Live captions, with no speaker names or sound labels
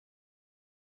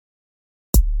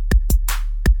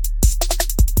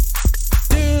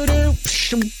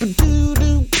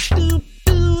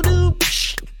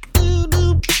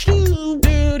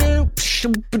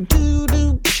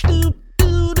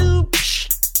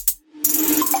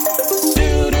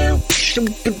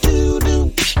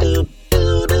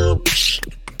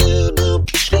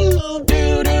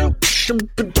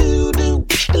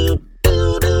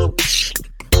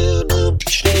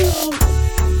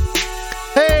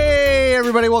Hey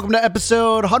everybody, welcome to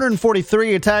episode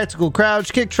 143 of Tactical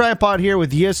Crouch. Kick Tripod here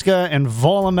with Yiska and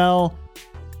Volamel.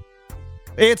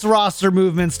 It's roster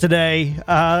movements today.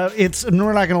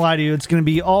 We're not gonna lie to you, it's gonna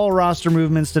be all roster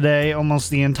movements today, almost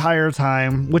the entire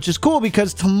time, which is cool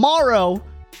because tomorrow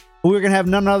we're gonna have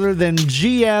none other than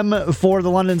GM for the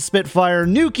London Spitfire,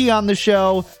 Nuki, on the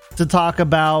show to talk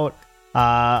about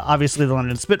obviously the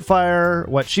London Spitfire,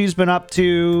 what she's been up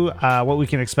to, what we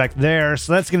can expect there.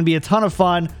 So that's going to be a ton of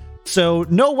fun. So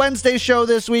no Wednesday show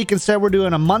this week. Instead, we're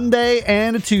doing a Monday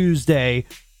and a Tuesday.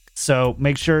 So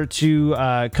make sure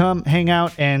to come hang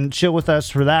out and chill with us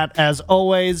for that. As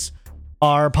always,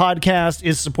 our podcast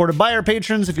is supported by our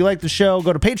patrons. If you like the show,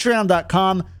 go to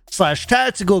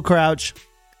patreon.com/tacticalcrouch.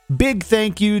 Big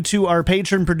thank you to our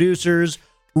patron producers: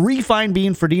 Refine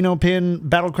Bean, Ferdino Pin,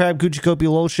 Battle Crab, Kuchikopi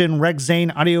Lotion, Rex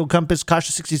Zane, Audio Compass,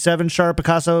 Kasha67, Sharp,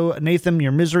 Picasso, Nathan,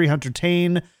 Your Misery, Hunter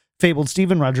Tane, Fabled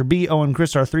Steven, Roger B, Owen,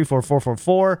 Chris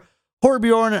R34444,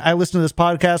 Horbjorn. I listen to this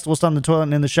podcast whilst on the toilet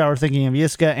and in the shower thinking of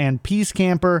Yiska, and Peace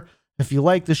Camper. If you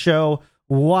like the show,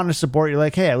 want to support, you're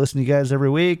like, hey, I listen to you guys every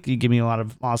week. You give me a lot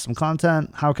of awesome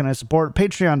content. How can I support?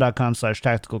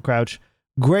 Patreon.com/tacticalcrouch.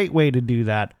 Great way to do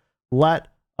that. Let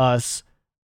us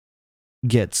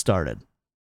get started.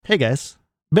 Hey guys,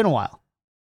 been a while.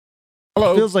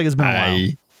 Hello. Feels like it's been a while.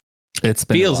 It's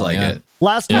been Feels a while, like yeah. it.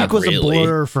 Last Yeah, week was really. a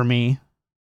blur for me.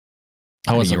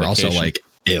 I was you on were also vacation. like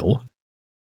ill,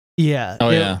 Yeah.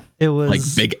 Oh, yeah. It was like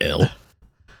big ill.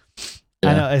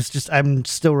 I know. It's just I'm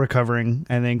still recovering,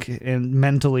 I think,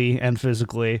 mentally and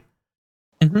physically.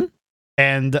 Mm-hmm.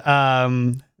 And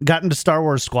got into Star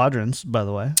Wars Squadrons, by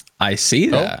the way. I see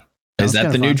that. That Is was that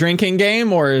kinda the new fun. drinking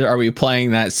game, or are we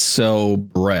playing that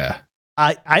sober?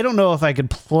 I don't know if I could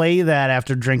play that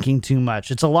after drinking too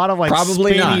much. It's a lot of like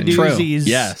Probably not. spinny True. doozies.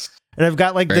 Yes. And I've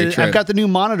got like Very true. I've got the new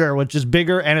monitor, which is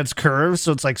bigger and it's curved,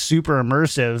 so it's like super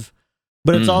immersive.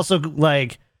 But it's also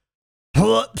like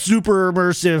super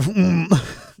immersive.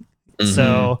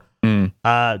 So ton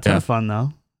of fun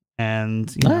though.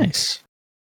 And you know, Nice.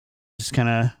 just kind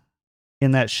of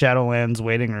in that Shadowlands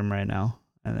waiting room right now,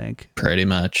 I think. Pretty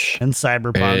much. And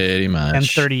Cyberpunk Pretty much. and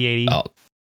 3080.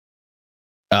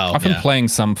 I've been yeah. playing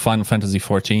some Final Fantasy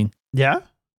 14, Yeah?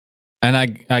 and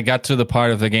I got to the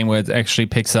part of the game where it actually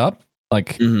picks up.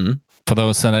 Like Mhm. for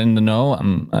those that are in the know,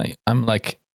 I'm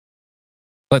like,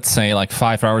 let's say like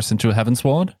 5 hours into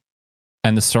Heavensward,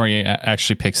 and the story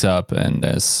actually picks up, and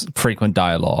there's frequent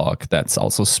dialogue that's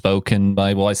also spoken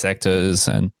by voice actors,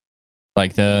 and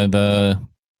like the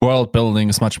world building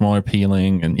is much more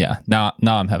appealing. And yeah, now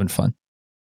I'm having fun.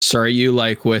 So are you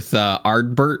like with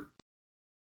Ardbert?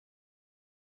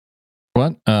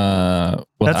 What?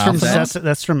 That's from Alpha?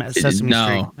 that's from Sesame No.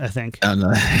 Street, I think.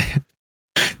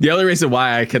 The only reason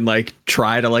why I can like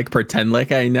try to like pretend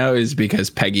like I know is because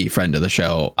Peggy, friend of the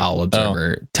show, Owl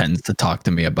Observer, tends to talk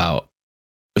to me about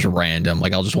just random.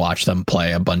 Like I'll just watch them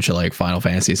play a bunch of like Final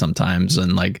Fantasy sometimes,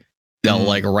 and like they'll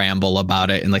like ramble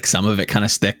about it, and like some of it kind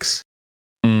of sticks.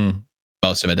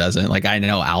 Most of it doesn't. Like I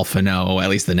know Alpha, no, at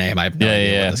least the name. I have no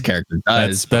idea what this character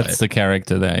does. That's the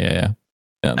character there.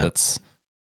 Yeah.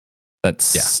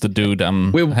 That's the dude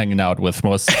I'm hanging out with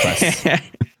most of the time.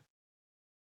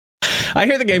 I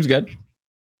hear the game's good.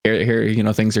 Here, you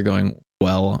know, things are going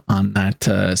well on that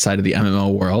side of the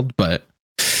MMO world, but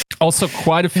also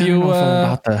quite a few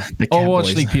about the Cat Overwatch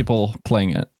Boys. League people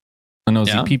playing it. I know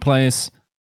Yeah? ZP plays,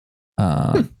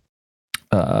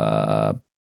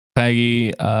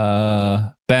 Peggy,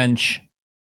 Bench,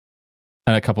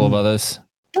 and a couple of others.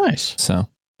 Nice. So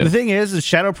The thing is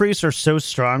Shadow Priests are so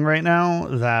strong right now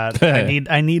that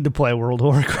I need to play World of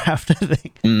Warcraft, I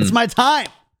think. It's my time.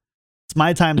 It's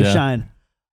my time to shine.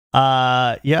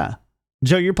 Yeah.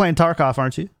 Joe, you're playing Tarkov,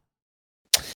 aren't you?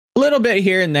 A little bit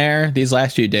here and there. These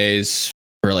last few days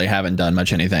really haven't done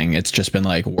much anything. It's just been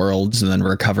like worlds and then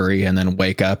recovery and then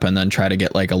wake up and then try to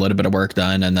get like a little bit of work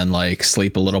done and then like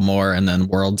sleep a little more and then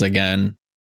worlds again.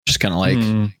 Just kind of like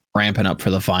ramping up for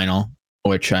the final,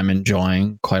 which I'm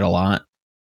enjoying quite a lot.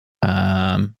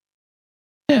 Yeah.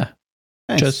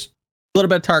 Nice. Just a little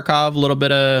bit of Tarkov, a little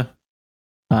bit of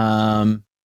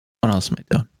what else am I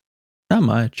doing? Not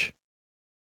much.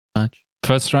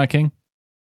 First striking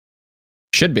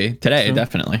Should be today, Soon.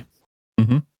 definitely.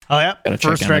 Oh yeah, Gotta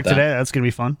check first in strike with that. today. That's gonna be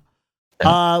fun.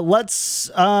 Let's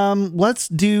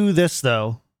do this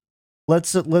though.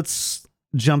 Let's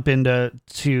jump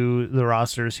into the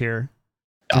rosters here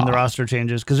and the roster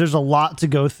changes because there's a lot to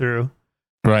go through.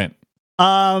 Right.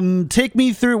 Take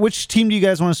me through which team do you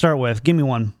guys want to start with? Give me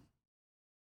one.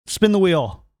 Spin the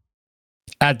wheel.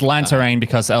 Atlanta Reign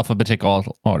because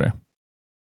alphabetical order.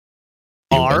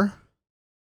 R.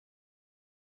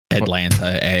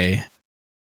 Atlanta A.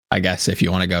 I guess if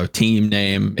you want to go team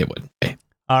name, it would be.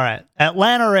 All right.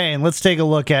 Atlanta Reign. Let's take a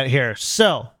look at here.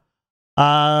 So,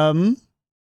 and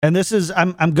this is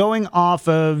I'm going off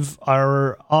of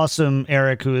our awesome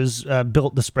Eric who has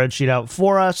built the spreadsheet out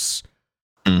for us.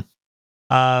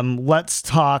 Let's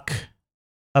talk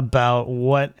about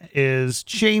what is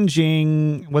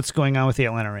changing, what's going on with the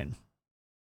Atlanta Reign.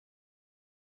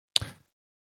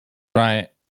 Right.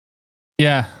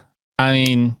 Yeah. I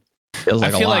mean, Feels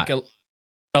like I feel a lot. like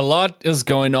a lot is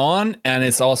going on, and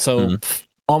it's also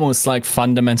almost like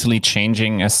fundamentally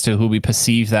changing as to who we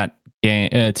perceive that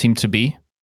team to be.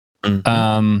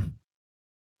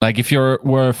 Like if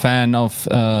were a fan of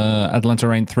Atlanta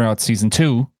Reign throughout season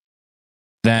 2,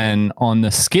 then on the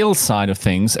skill side of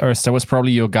things, Erster was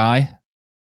probably your guy.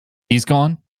 He's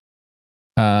gone.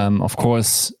 Of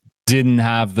course, didn't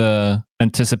have the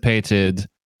anticipated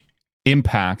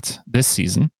impact this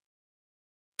season.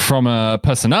 From a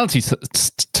personality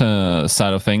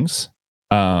side of things,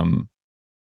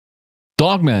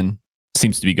 Dogman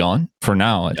seems to be gone for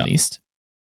now, at least.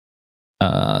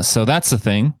 So that's the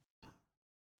thing.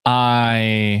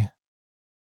 For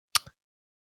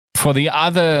the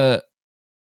other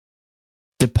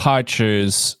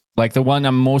departures, like the one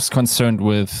I'm most concerned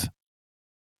with,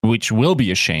 which will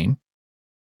be a shame,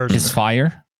 is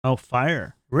Fire. Oh,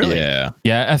 Fire. Really? Yeah.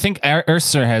 Yeah, I think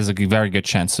Erster has a very good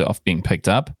chance of being picked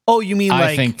up. Oh, you mean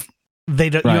I think you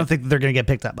don't think they're going to get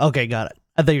picked up? Okay, got it.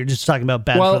 I thought you were just talking about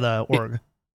bad for the org.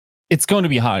 It's going to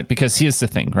be hard because here's the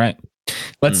thing, right?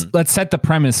 Let's set the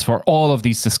premise for all of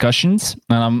these discussions,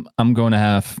 and I'm going to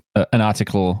have an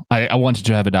article. I wanted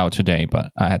to have it out today,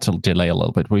 but I had to delay a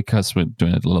little bit because we're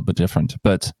doing it a little bit different.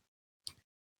 But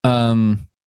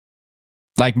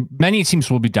like many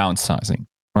teams will be downsizing,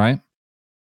 right?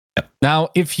 Yep. Now,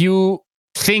 if you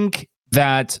think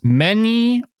that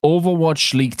many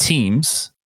Overwatch League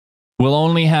teams will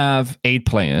only have 8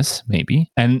 players, maybe,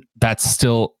 and that's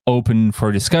still open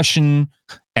for discussion,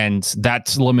 and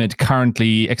that limit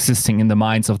currently existing in the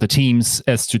minds of the teams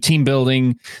as to team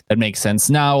building, that makes sense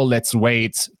now. Let's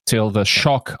wait till the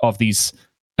shock of these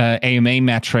AMA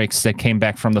metrics that came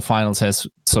back from the finals has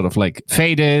sort of like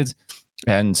faded,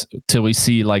 and till we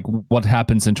see like what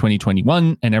happens in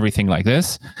 2021 and everything like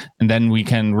this, and then we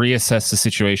can reassess the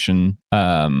situation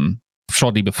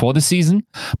shortly before the season.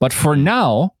 But for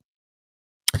now,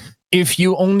 if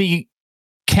you only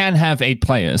can have 8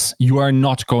 players, you are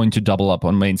not going to double up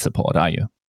on main support, are you?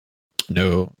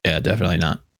 No, yeah, definitely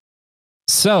not.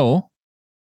 So,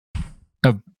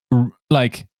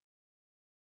 like,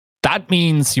 that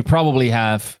means you probably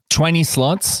have 20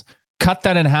 slots. Cut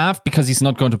that in half because he's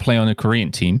not going to play on a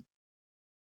Korean team.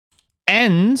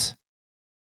 And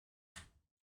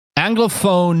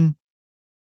Anglophone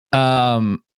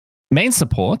main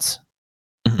supports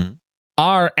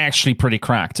are actually pretty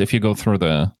cracked if you go through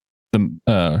the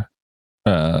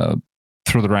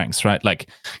ranks, right? Like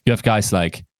you have guys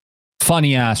like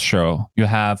Funny Astro, you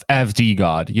have FD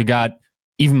God, you got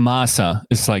even Masa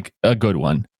is like a good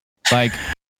one. Like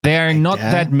there are not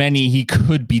that many he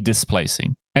could be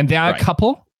displacing. And there are a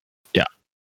couple. Yeah.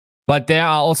 But there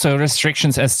are also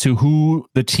restrictions as to who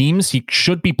the teams he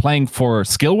should be playing for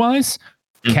skill-wise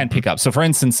can pick up. So, for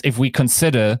instance, if we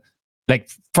consider, like,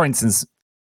 for instance,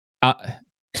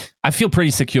 I feel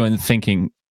pretty secure in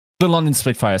thinking the London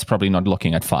Spitfire is probably not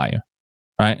looking at Fire,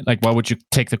 right? Like, why would you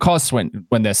take the cost when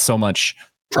there's so much?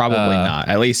 Probably not.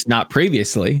 At least not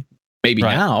previously. Maybe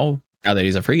now that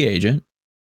he's a free agent.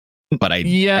 But I'd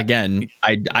imagine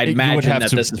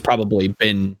that this has probably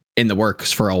been in the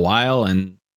works for a while,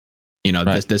 and you know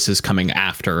this is coming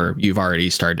after you've already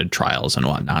started trials and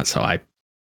whatnot. So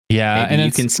and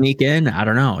you can sneak in. I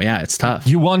don't know. Yeah, it's tough.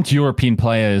 You want European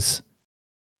players,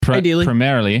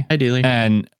 primarily,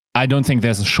 and I don't think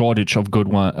there's a shortage of good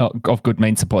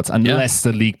main supports unless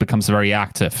the league becomes very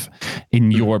active in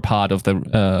your part of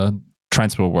the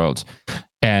transfer world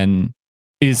and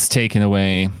is taken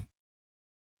away.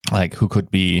 Like who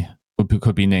could be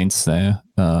names there?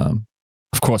 Of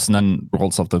course, none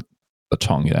rolls off the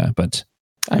tongue. Yeah, but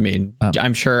I mean,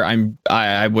 I'm sure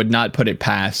I would not put it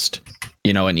past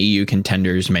an EU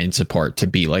contenders main support to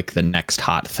be like the next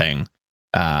hot thing.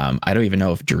 I don't even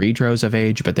know if Doritro's of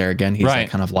age, but there again, he's like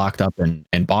kind of locked up in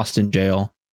Boston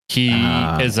jail. He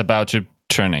is about to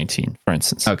turn 18, for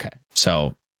instance. Okay.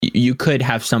 So you could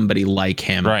have somebody like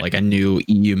him, Right. like a new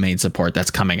EU main support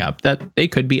that's coming up that they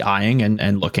could be eyeing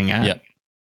and looking at.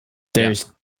 Yep.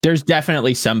 There's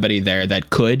definitely somebody there that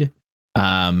could.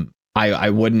 I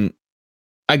wouldn't.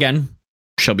 Again,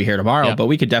 she'll be here tomorrow, Yeah. but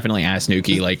we could definitely ask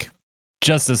Nuki. Like,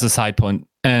 Just as a side point,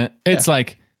 it's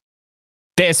like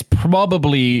there's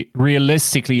probably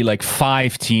realistically like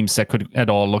 5 teams that could at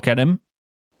all look at him.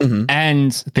 Mhm.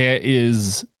 And there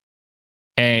is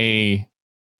a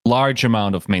large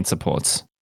amount of main supports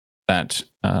that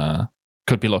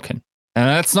could be looking. And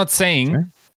that's not saying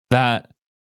Sure. that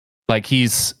like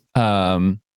he's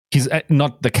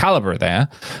not the caliber there,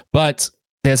 but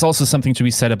there's also something to be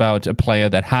said about a player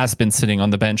that has been sitting on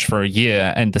the bench for a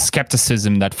year and the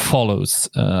skepticism that follows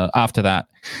after that,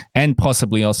 and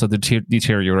possibly also the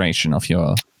deterioration of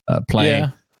your play.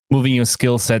 Yeah. Moving your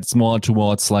skill sets more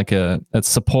towards like a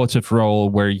supportive role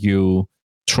where you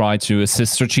try to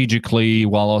assist strategically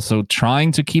while also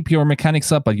trying to keep your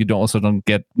mechanics up, but you don't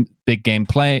get big game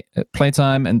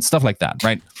playtime and stuff like that,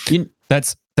 right?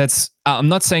 That's I'm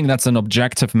not saying that's an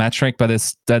objective metric, but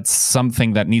that's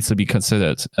something that needs to be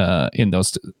considered in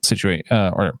those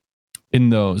or in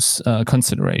those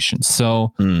considerations.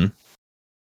 So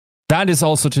that is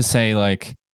also to say,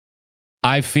 like,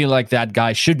 I feel like that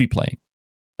guy should be playing.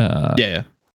 Yeah.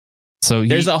 So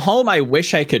There's a home I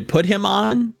wish I could put him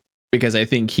on because I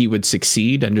think he would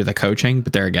succeed under the coaching.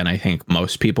 But there again, I think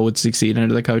most people would succeed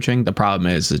under the coaching. The problem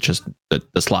is it's just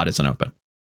the slot isn't open.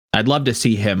 I'd love to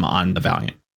see him on the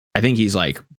Valiant. I think he's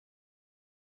like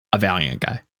a Valiant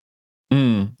guy.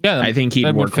 Yeah, I think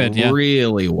he'd work fit, yeah.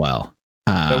 really well.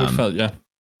 That would fit, yeah.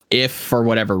 If for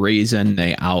whatever reason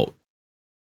they out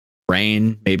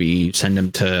Rain, maybe send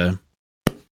him to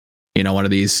one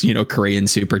of these Korean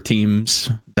super teams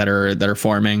that are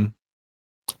forming.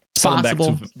 Sell him back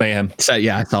Possible. to Mayhem. So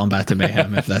yeah, sell him back to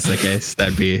Mayhem if that's the case.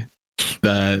 That'd be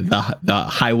the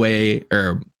highway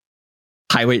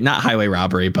not highway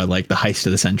robbery, but like the heist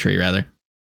of the century rather.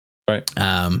 Right.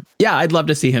 Yeah, I'd love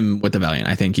to see him with the Valiant.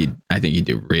 I think he'd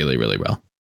do really, really well.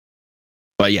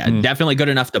 But yeah, definitely good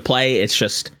enough to play. It's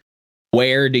just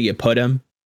where do you put him?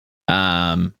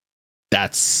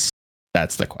 That's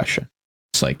the question.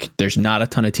 It's like there's not a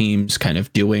ton of teams kind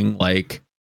of doing like,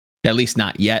 at least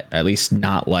not yet, at least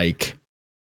not like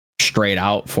straight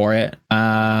out for it.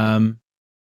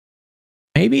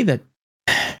 Maybe that.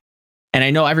 And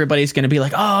I know everybody's going to be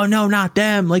like, oh, no, not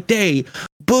them. Like,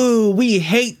 boo, we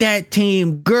hate that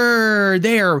team. Grr,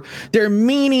 they're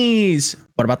meanies.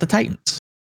 What about the Titans?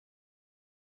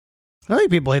 I don't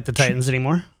think people hate the Titans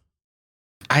anymore.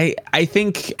 I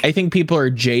think people are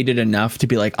jaded enough to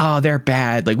be like, oh, they're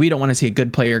bad. Like, we don't want to see a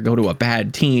good player go to a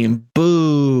bad team.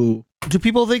 Boo. Do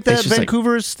people think that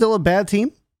Vancouver is still a bad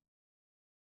team?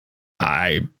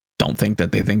 I don't think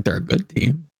that they think they're a good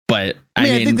team. But I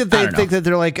mean, I think that they think that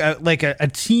they're like a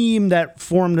team that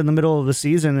formed in the middle of the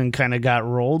season and kind of got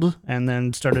rolled and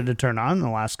then started to turn on in the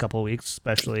last couple of weeks,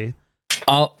 especially.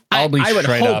 I'll be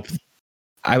straight up.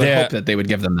 I would hope that they would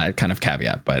give them that kind of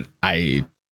caveat, but I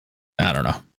don't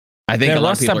know. I think their a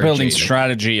lot of people roster building jaded.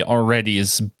 strategy already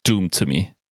is doomed to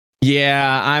me.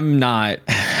 Yeah, I'm not.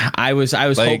 I was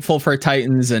like, hopeful for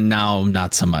Titans, and now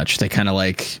not so much. They kind of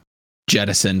like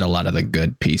jettisoned a lot of the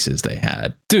good pieces they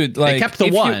had. Dude, like, they kept the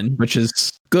one, which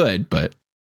is good, but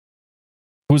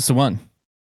who's the one?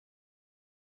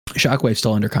 Shockwave's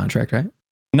still under contract, right?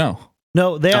 No,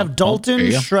 they have Dalton, there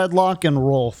you go. Shredlock, and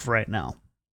Rolf right now.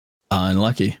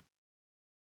 Unlucky.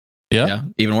 Yeah,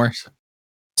 even worse.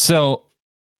 So,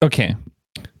 okay,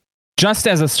 just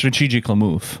as a strategical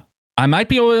move, I might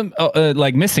be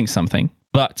like missing something,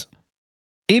 but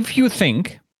if you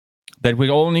think that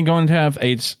we're only going to have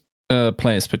 8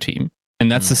 players per team,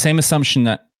 and that's the same assumption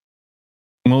that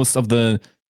most of the,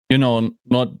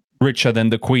 not richer than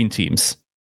the Queen teams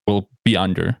will be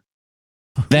under,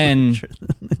 then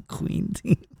the Queen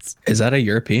teams. Is that a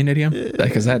European idiom?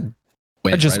 Like, is that?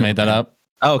 I just made that up.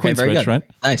 Oh, okay, Queen's very rich, good. right?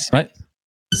 Nice. Right.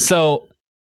 So,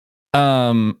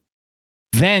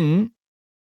 then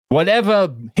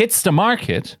whatever hits the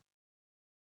market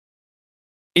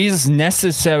is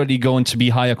necessarily going to be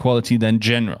higher quality than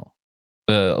general,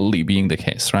 being the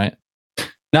case, right?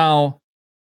 Now,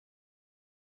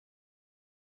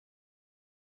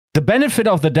 the benefit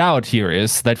of the doubt here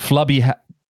is that Flubby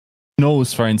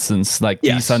knows, for instance, like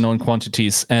these are known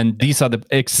quantities and these are the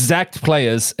exact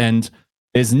players, and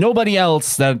there's nobody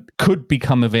else that could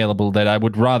become available that I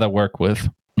would rather work with.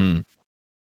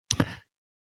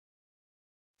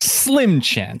 Slim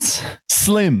chance.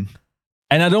 Slim.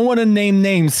 And I don't want to name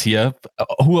names here.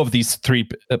 Who of these 3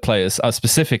 players are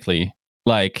specifically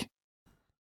like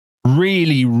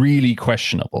really, really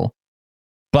questionable.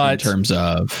 But in terms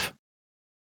of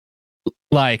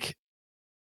like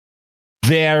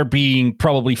there being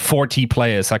probably 40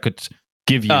 players I could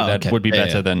give you that would be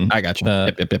better than I got you.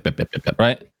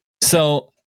 Right.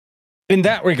 So in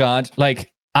that regard,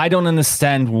 like I don't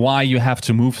understand why you have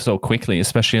to move so quickly,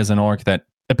 especially as an org that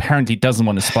apparently doesn't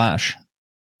want to splash.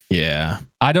 Yeah.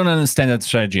 I don't understand that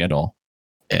strategy at all.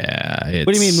 Yeah.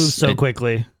 What do you mean move so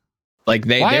quickly? Like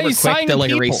they were quick to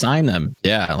like re-sign them.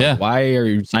 Yeah. Like, why are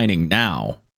you signing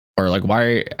now? Or like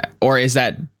why? Or is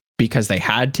that because they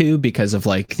had to because of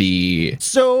like the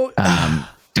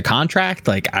contract?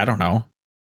 Like I don't know.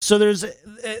 So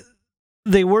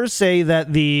they were say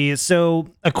that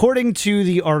according to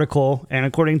the article and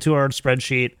according to our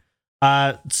spreadsheet,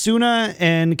 Suna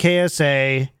and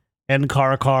KSA and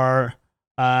Karakar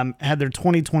had their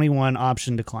 2021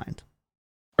 option declined.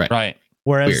 Right.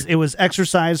 Whereas it was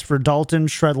exercised for Dalton,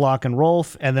 Shredlock, and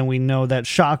Rolf, and then we know that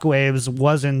Shockwaves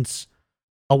wasn't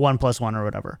a 1+1 or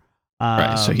whatever.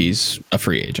 Right. So he's a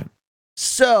free agent.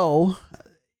 So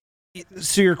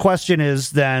your question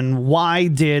is then, why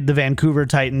did the Vancouver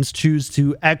Titans choose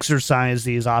to exercise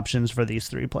these options for these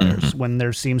three players when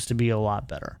there seems to be a lot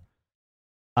better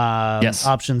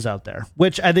options out there,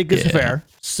 which I think is fair.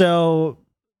 So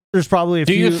there's probably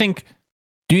Do you think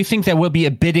there will be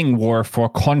a bidding war for a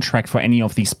contract for any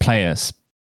of these players?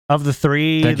 Of the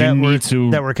three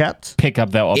that were kept? Pick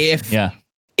up their option.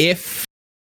 If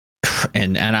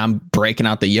and I'm breaking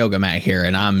out the yoga mat here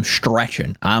and I'm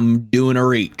stretching. I'm doing a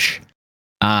reach.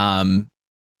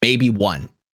 Maybe one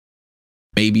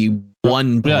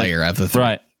player of the three.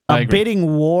 Right. A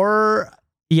bidding war.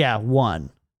 Yeah, one.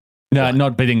 No,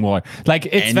 not bidding war. Like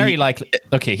it's very likely.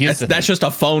 Okay, that's just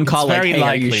a phone call. Like, very hey,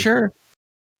 likely. Are you sure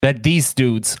that these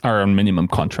dudes are on minimum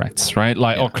contracts, right?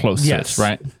 Like or close to it,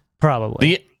 right?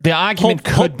 Probably. The argument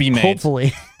could be made.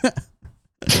 Hopefully.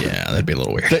 Yeah, that'd be a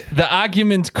little weird. The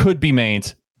argument could be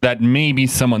made that maybe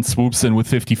someone swoops in with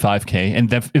 55K,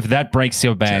 and if that breaks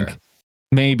your bank,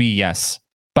 maybe yes.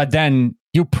 But then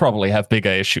you probably have bigger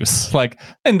issues. Like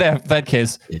in that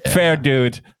case, fair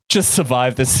dude, just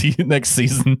survive the next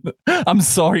season. I'm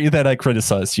sorry that I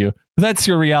criticized you. That's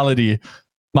your reality.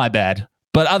 My bad.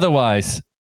 But otherwise,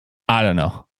 I don't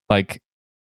know. Like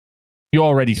you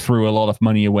already threw a lot of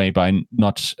money away by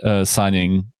not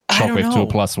signing Shockwave to a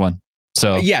 +1.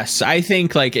 So yes, I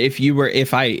think like if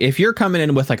you're coming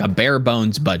in with like a bare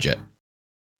bones budget,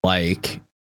 like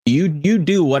you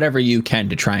do whatever you can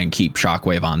to try and keep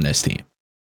Shockwave on this team.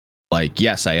 Like,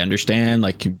 yes, I understand.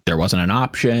 Like there wasn't an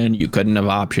option. You couldn't have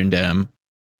optioned him.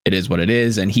 It is what it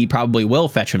is. And he probably will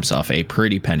fetch himself a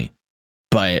pretty penny.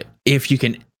 But if you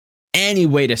can any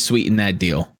way to sweeten that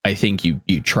deal, I think you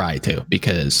try to,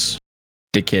 because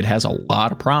the kid has a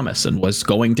lot of promise and was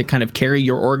going to kind of carry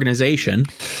your organization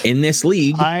in this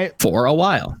league for a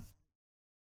while.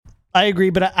 I agree,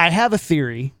 but I have a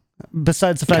theory.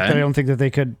 Besides the fact that I don't think that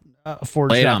they could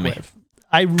afford Shockwave.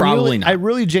 I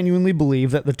really genuinely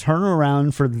believe that the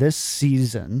turnaround for this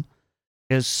season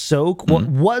is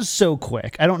was so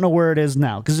quick. I don't know where it is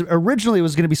now, because originally it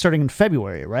was going to be starting in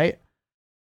February, right?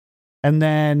 And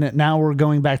then now we're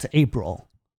going back to April.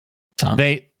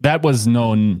 That was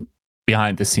known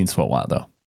behind the scenes for a while, though.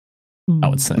 I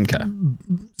would say. Okay.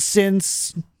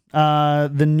 Since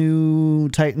the new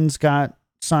Titans got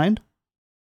signed?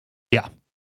 Yeah.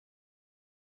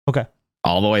 Okay.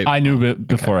 All the way. I knew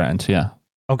beforehand, yeah.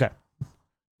 Okay.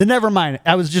 Then never mind.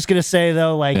 I was just going to say,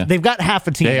 though, like, they've got half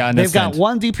a team. They've got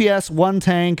one DPS, one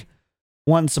tank,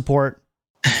 one support.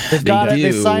 They've got it.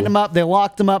 They signed them up. They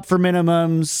locked them up for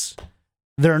minimums.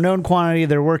 They're a known quantity.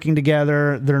 They're working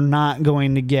together. They're not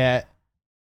going to get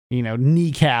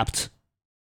kneecapped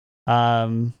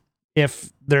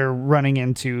if they're running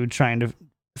into trying to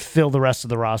fill the rest of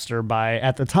the roster by,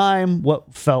 at the time,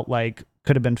 what felt like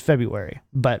could have been February.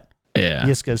 But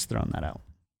Yiska's thrown that out.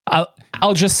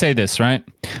 I'll just say this, right?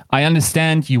 I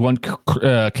understand you want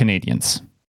Canadians.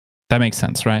 That makes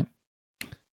sense, right?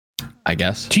 I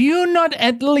guess. Do you not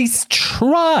at least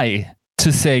try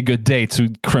to say good day to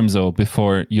Crimzo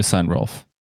before you sign Rolf?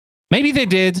 Maybe they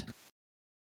did.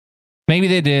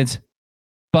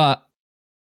 But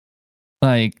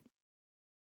like,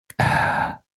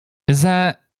 is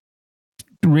that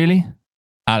really?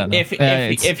 I don't know.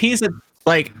 If he's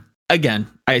again,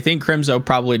 I think Crimzo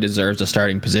probably deserves a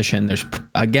starting position. There's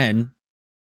again,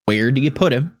 where do you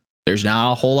put him? There's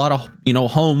not a whole lot of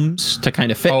homes to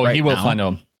kind of fit. Oh, he will find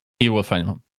home. He will find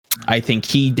home. I think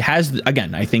he has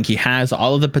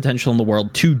all of the potential in the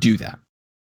world to do that.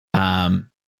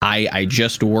 I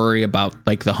just worry about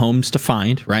like the homes to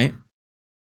find, right?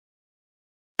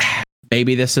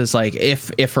 maybe this is like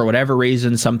if for whatever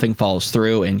reason something falls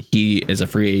through and he is a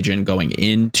free agent going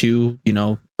into,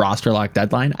 roster lock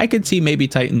deadline, I could see maybe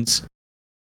Titans.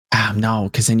 No,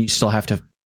 because then you still have to.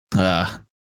 I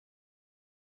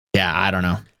don't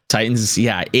know. Titans.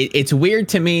 Yeah, it's weird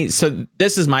to me. So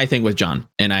this is my thing with John,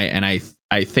 and I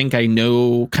think I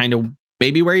know kind of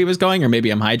maybe where he was going, or maybe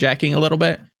I'm hijacking a little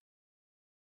bit.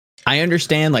 I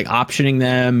understand like optioning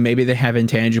them. Maybe they have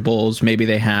intangibles. Maybe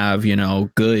they have,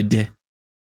 good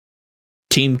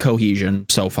team cohesion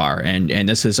so far. And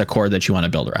this is a core that you want to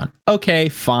build around. Okay,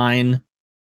 fine.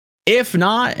 If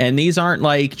not, and these aren't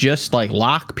like just like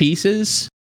lock pieces,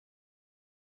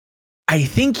 I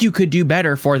think you could do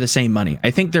better for the same money.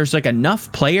 I think there's like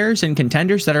enough players and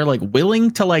contenders that are like willing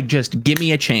to like just give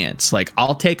me a chance. Like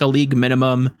I'll take a league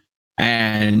minimum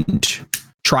and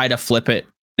try to flip it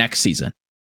next season.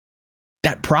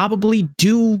 That probably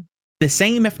do the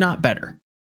same, if not better.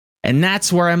 And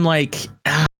that's where I'm like,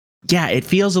 it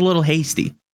feels a little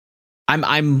hasty.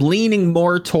 I'm leaning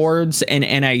more towards,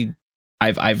 and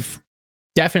I've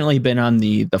definitely been on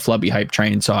the Flubby hype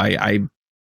train. So I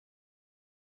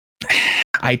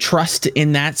trust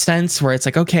in that sense where it's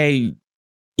like, okay,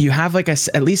 you have like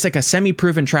at least like a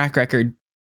semi-proven track record.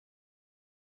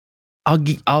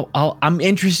 I'm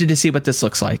interested to see what this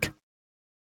looks like.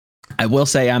 I will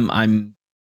say I'm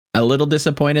a little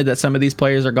disappointed that some of these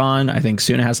players are gone. I think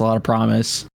Suna has a lot of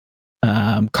promise.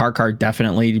 Karkar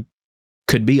definitely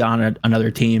could be on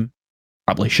another team.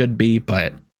 Probably should be,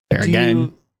 but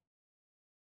do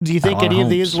you think any of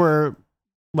these were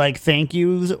like thank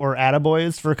yous or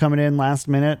attaboys for coming in last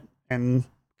minute and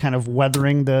kind of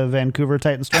weathering the Vancouver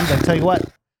Titans storms? I tell you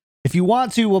what, if you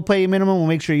want to, we'll pay you minimum. We'll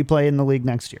make sure you play in the league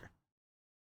next year.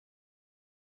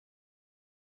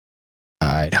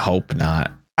 I'd hope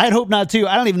not. I'd hope not too.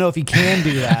 I don't even know if he can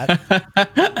do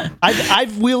that.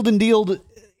 I've wheeled and dealed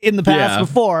in the past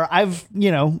before. I've,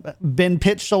 been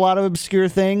pitched a lot of obscure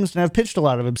things, and I've pitched a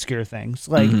lot of obscure things.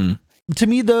 Like to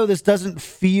me though, this doesn't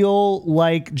feel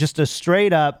like just a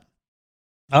straight up,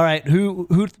 all right,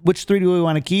 which three do we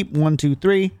want to keep? 1, 2,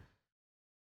 3.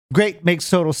 Great. Makes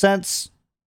total sense.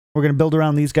 We're going to build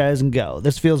around these guys and go.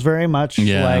 This feels very much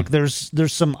like there's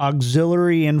some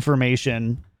auxiliary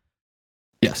information.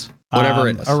 Yes. Whatever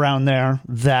it is. Around there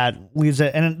that leaves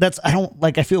it. And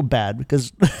I feel bad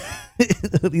because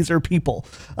these are people.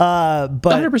 But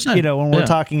 100%. When we're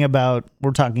talking about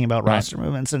roster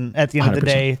movements, and at the end 100%. Of the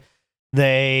day,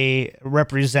 they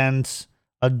represent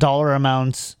a dollar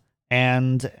amount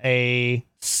and a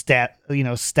stat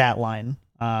line.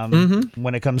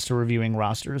 When it comes to reviewing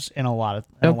rosters in a lot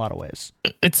of ways.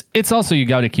 It's also, you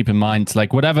got to keep in mind,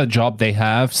 like whatever job they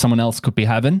have, someone else could be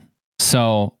having.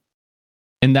 So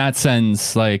in that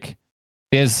sense, like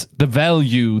there's the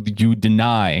value that you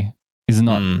deny is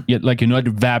not yet, like you're not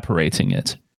evaporating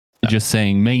it. You're just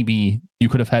saying maybe you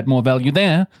could have had more value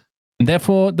there, and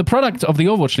therefore the product of the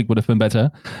Overwatch League would have been better.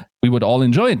 We would all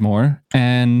enjoy it more,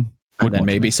 and then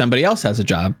maybe somebody else has a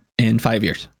job in 5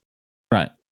 years. Right.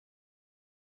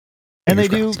 And they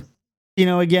do,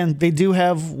 again, they do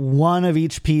have one of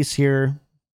each piece here.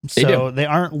 So they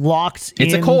aren't locked into...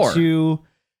 It's a core.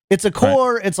 It's a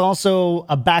core. Right. It's also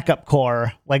a backup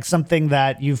core, like something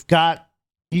that you've got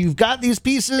these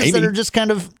pieces that are just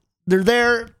kind of, they're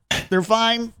there. They're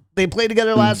fine. They played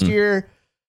together last year.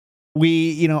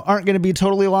 We, aren't going to be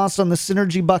totally lost on the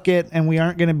synergy bucket, and we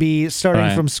aren't going to be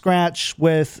starting from scratch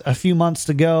with a few months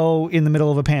to go in the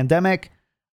middle of a pandemic.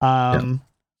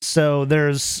 So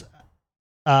there's...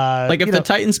 if the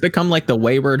Titans become like the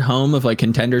wayward home of like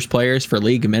contenders players for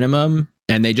league minimum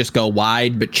and they just go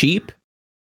wide but cheap,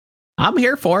 I'm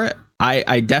here for it.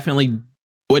 I definitely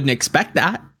wouldn't expect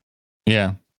that.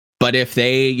 Yeah. But if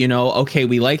they, okay,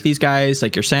 we like these guys,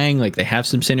 like you're saying, like they have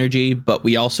some synergy, but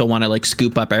we also want to like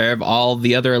scoop up all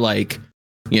the other like,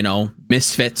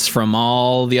 misfits from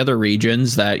all the other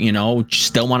regions that,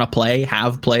 still want to play,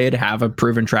 have played, have a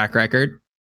proven track record.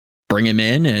 Bring him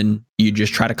in and you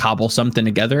just try to cobble something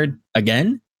together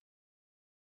again,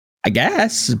 I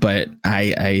guess. But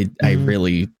I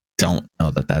really don't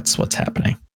know that that's what's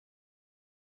happening.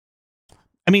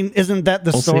 I mean, isn't that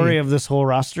the story of this whole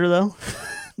roster, though?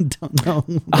 Don't know.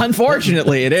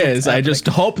 Unfortunately, it is. I just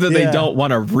hope that they don't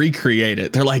want to recreate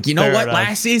it. They're like, Fair what? Enough.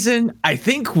 Last season, I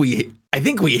think we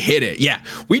hit it. Yeah,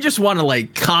 we just want to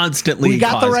like constantly. We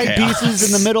got the right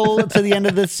pieces in the middle to the end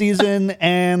of the season,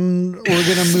 and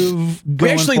we're gonna move. We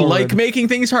actually like making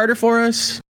things harder for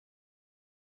us.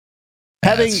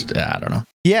 I don't know.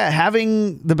 Yeah,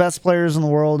 having the best players in the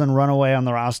world and run away on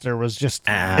the roster was just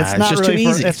it's not just really too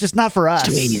easy. It's just not for us.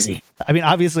 It's too easy. I mean,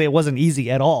 obviously, it wasn't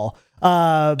easy at all.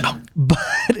 No.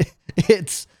 But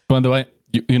it's. By the way,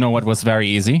 You know what was very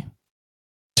easy?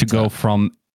 To go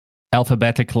from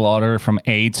alphabetical order from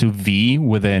A to V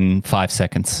within 5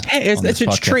 seconds. Hey, it's a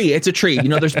tree. It's a tree. You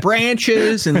know, there's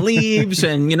branches and leaves,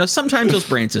 and, you know, sometimes those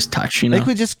branches touch, you know. I think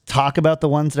we just talk about the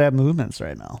ones that have movements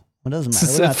right now. It doesn't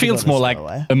matter. It feels more like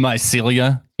a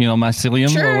mycelia, you know,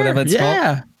 mycelium or whatever it's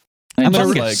called. I'm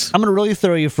gonna really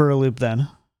throw you for a loop then.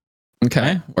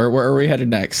 Okay. Where are we headed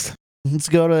next? Let's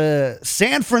go to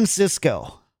San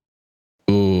Francisco.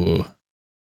 Ooh.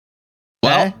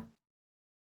 Well,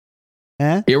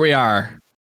 here we are.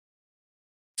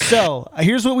 So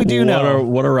here's what we do know.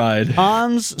 What a ride.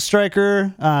 Hans,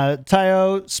 Striker,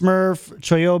 Tayo, Smurf,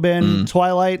 Choyobin,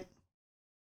 Twilight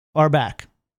are back.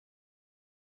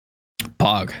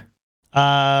 Pog.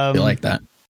 You like that?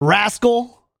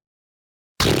 Rascal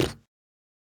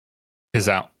is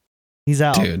out. He's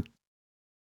out. Dude.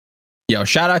 Yo,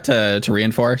 shout out to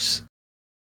Reinforce.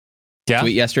 Yeah.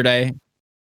 Tweet yesterday.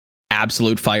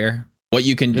 Absolute fire. What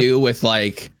you can do with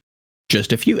like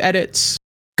just a few edits,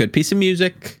 good piece of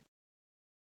music.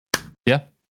 Yeah.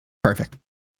 Perfect.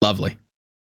 Lovely.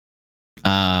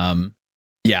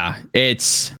 Yeah,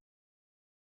 it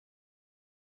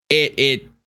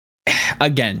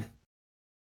again.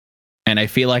 And I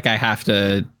feel like I have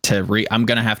I'm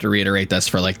going to have to reiterate this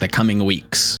for like the coming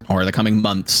weeks or the coming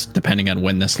months, depending on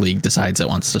when this league decides it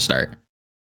wants to start.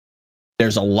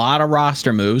 There's a lot of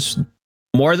roster moves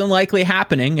more than likely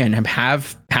happening and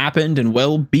have happened and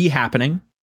will be happening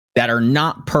that are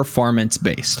not performance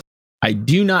based. I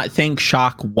do not think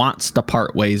Shock wants to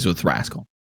part ways with Rascal.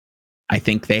 I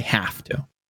think they have to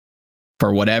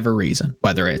for whatever reason,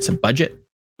 whether it's a budget,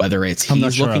 whether it's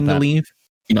he's looking to leave.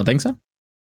 You don't think so?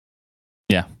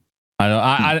 Yeah,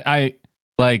 I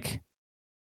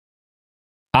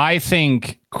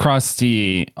think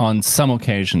Krusty on some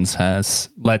occasions has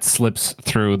let slips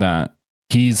through that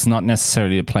he's not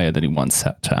necessarily a player that he wants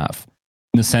to have.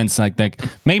 In the sense like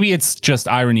maybe it's just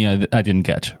irony I didn't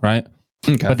get, right?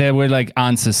 Okay. But there were like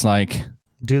answers like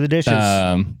do the dishes.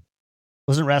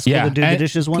 Wasn't Rascal the do the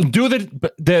dishes one? Do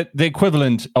the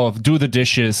equivalent of do the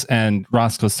dishes, and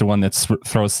Rascal's the one that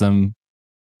throws them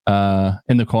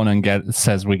in the corner and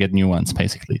says we get new ones,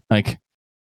 basically. Like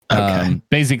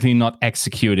basically not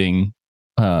executing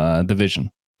the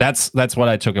vision. That's what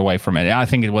I took away from it. I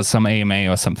think it was some AMA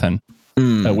or something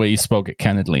where you spoke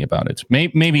candidly about it.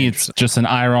 Maybe it's just an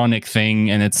ironic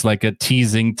thing and it's like a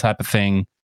teasing type of thing.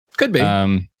 Could be. I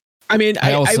mean,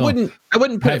 I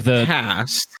wouldn't put it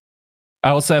past. I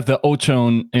also have the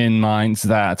O-tone in mind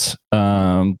that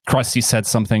Krusty said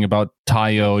something about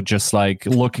Tayo just like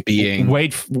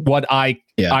wait what I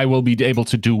will be able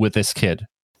to do with this kid.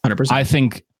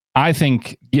 100%. I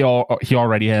think he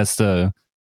already has the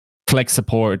flex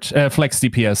support, flex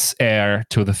DPS heir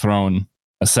to the throne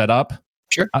set up.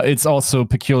 Sure. It's also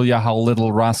peculiar how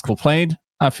little Rascal played,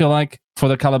 I feel like, for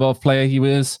the caliber of player he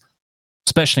is,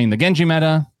 especially in the Genji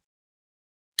meta.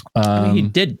 I mean, he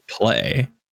did play.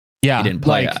 Yeah. He didn't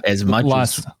play as much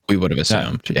as we would have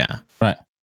assumed. Yeah. Right.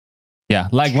 Yeah.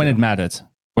 Like when it mattered,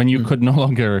 when you could no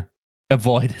longer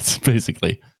avoid it,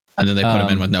 basically. And then they put him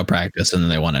in with no practice and then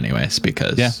they won anyways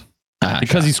because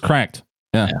he's cracked.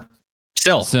 Yeah.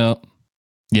 Still. So,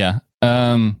 yeah.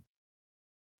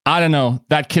 I don't know.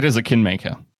 That kid is a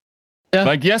kingmaker. Yeah.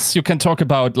 Like, yes, you can talk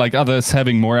about like others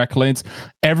having more accolades.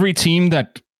 Every team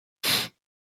that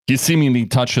he seemingly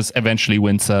touches eventually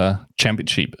wins a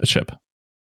championship.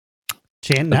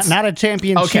 Not a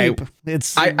championship. Okay.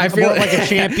 It's I feel more like a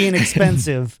champion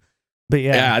expensive. But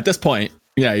yeah, at this point,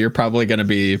 you're probably going to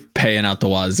be paying out the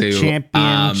wazoo.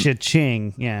 Champion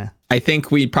cha-ching. Yeah. I think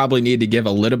we probably need to give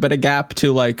a little bit of gap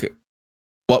to like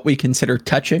what we consider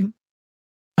touching.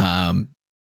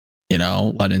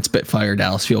 London Spitfire,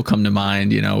 Dallas Fuel come to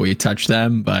mind. We touch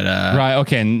them, but right.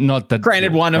 Okay, not that.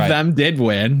 Granted, one of them did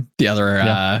win. The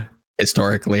other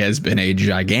historically has been a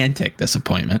gigantic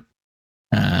disappointment.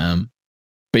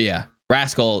 But yeah,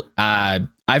 Rascal.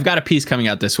 I've got a piece coming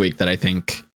out this week that I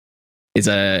think is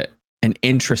an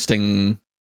interesting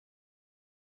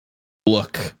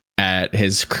look at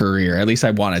his career. At least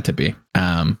I want it to be.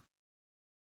 And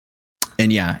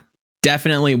yeah,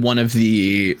 definitely one of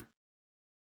the.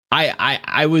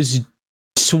 I was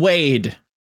swayed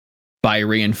by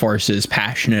Reinforce's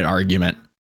passionate argument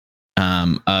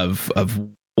of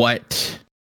what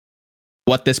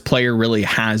this player really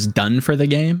has done for the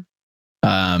game,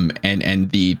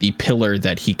 and the pillar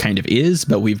that he kind of is,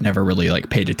 but we've never really like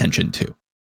paid attention to.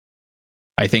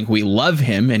 I think we love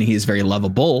him and he's very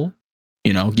lovable.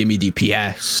 Give me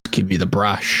DPS, give me the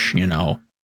brush.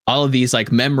 All of these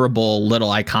like memorable little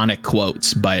iconic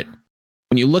quotes, but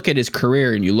when you look at his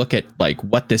career and you look at like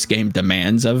what this game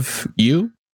demands of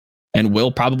you, and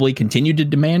will probably continue to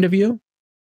demand of you.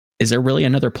 Is there really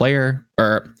another player?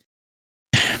 Or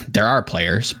there are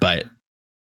players, but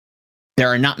there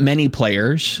are not many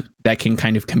players that can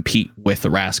kind of compete with the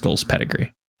Rascals'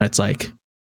 pedigree. It's like,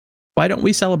 why don't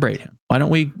we celebrate him? Why don't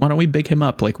we big him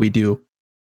up like we do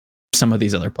some of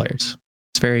these other players?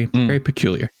 It's very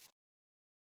peculiar.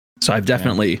 So I've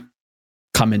definitely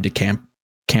come into Camp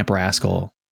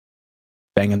Rascal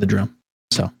banging the drum.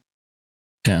 So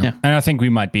yeah. And I think we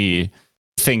might be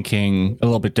thinking a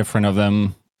little bit different of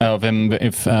him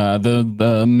if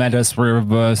the metas were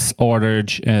reverse ordered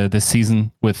this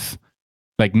season, with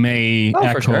like May,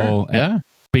 Echo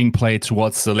being played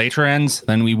towards the later ends.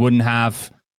 Then we wouldn't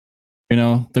have,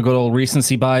 the good old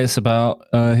recency bias about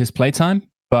his playtime.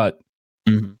 But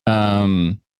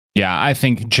I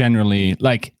think generally,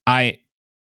 like I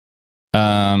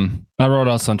wrote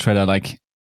also on Twitter, like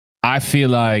I feel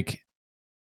like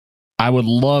I would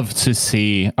love to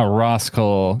see a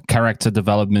Rascal character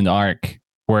development arc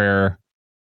where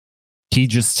he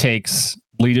just takes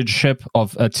leadership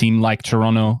of a team like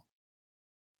Toronto,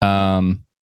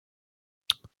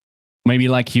 maybe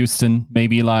like Houston,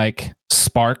 maybe like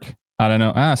Spark. I don't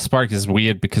know. Spark is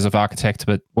weird because of Architect,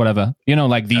 but whatever.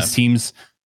 Like these teams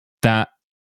that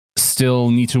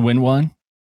still need to win one,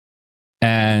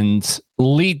 and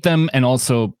lead them, and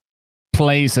also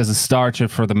plays as a starter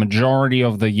for the majority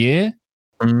of the year,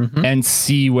 and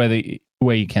see where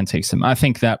you can take them. I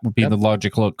think that would be the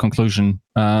logical conclusion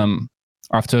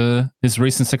after his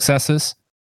recent successes,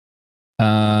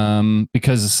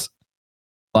 because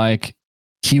like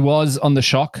he was on the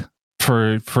Shock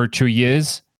for 2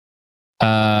 years,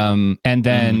 and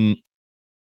then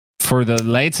for the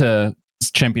later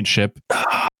championship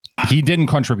he didn't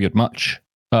contribute much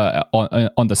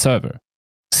on the server.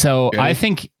 So I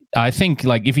think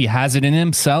like if he has it in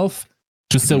himself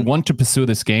to still want to pursue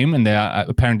this game, and there are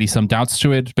apparently some doubts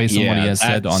to it based on what he has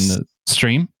said on the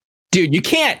stream. Dude, you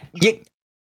can't.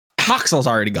 Hoxel's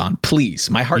already gone. Please,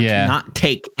 my heart cannot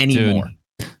take anymore.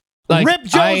 Like, Rip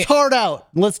Joe's heart out.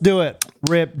 Let's do it.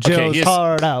 Rip Joe's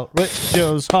heart out. Rip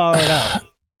Joe's heart out.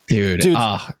 Dude.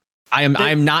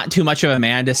 I'm not too much of a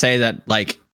man to say that,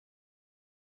 like,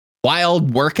 while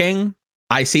working,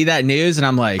 I see that news and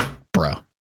I'm like, bro.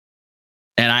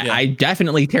 And I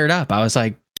definitely teared up. I was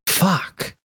like,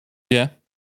 fuck. Yeah.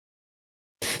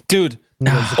 Dude,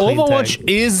 Overwatch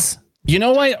is... You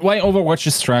know why Overwatch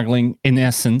is struggling in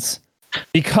essence?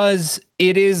 Because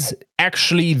it is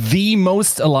actually the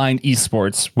most aligned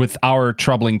esports with our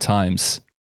troubling times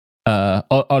out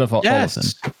of all of them.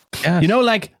 Yes.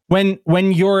 Like when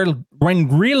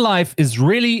real life is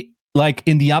really like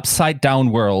in the upside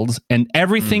down world and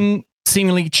everything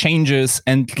seemingly changes,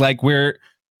 and like we're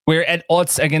at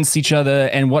odds against each other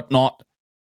and whatnot,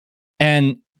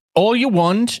 and all you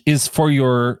want is for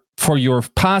your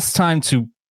pastime to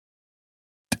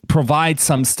provide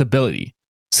some stability,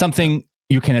 something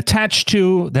you can attach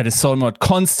to that is somewhat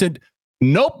constant.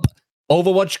 Nope.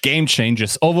 Overwatch game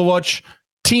changes. Overwatch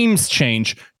teams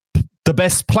change. The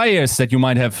best players that you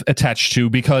might have attached to,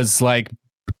 because, like,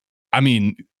 I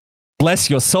mean, bless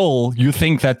your soul, you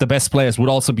think that the best players would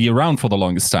also be around for the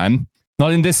longest time.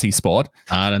 Not in this esport.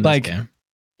 Not in like, this game.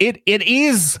 It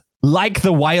is like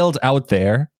the wild out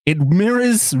there. It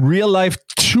mirrors real life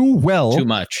too well. Too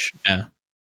much. Yeah.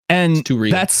 And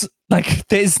that's like,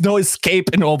 there's no escape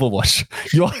in Overwatch.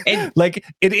 Like,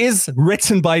 it is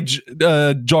written by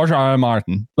George R.R.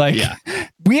 Martin. Like,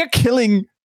 we are killing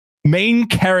main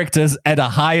characters at a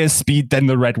higher speed than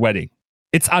the Red Wedding.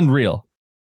 It's unreal.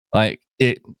 Like,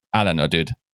 I don't know,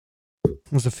 dude.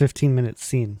 It was a 15-minute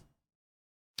scene.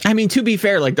 I mean, to be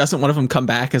fair, like, doesn't one of them come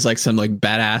back as like some like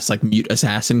badass like mute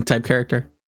assassin type character?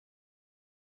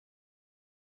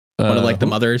 One of like the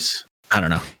mothers? I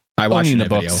don't know. I watched the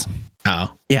video.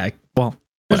 Oh, yeah. Well,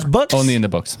 there's books. Only in the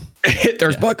books.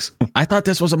 There's books. I thought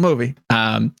this was a movie.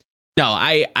 No,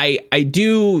 I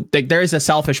do think there is a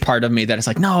selfish part of me that is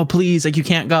like, no, please, like, you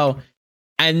can't go.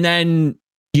 And then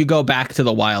you go back to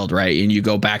the wild, right? And you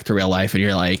go back to real life and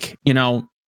you're like,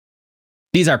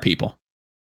 these are people.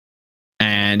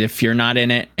 And if you're not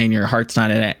in it and your heart's not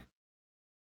in it,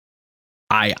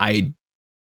 I'd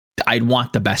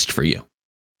want the best for you.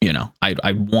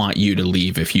 I want you to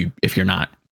leave if you're not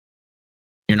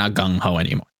gung ho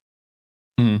anymore.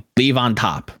 Leave on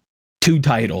top. 2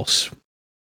 titles.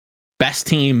 Best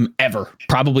team ever.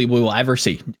 Probably we will ever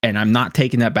see. And I'm not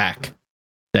taking that back.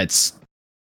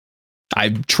 I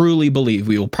truly believe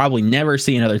we will probably never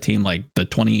see another team like the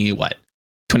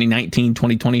 2019,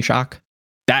 2020 Shock.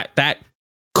 That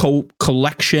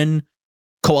coalescence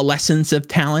of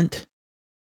talent.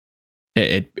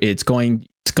 It's going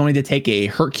to take a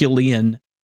Herculean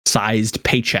sized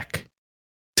paycheck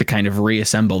to kind of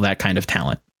reassemble that kind of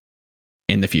talent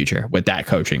in the future with that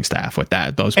coaching staff, with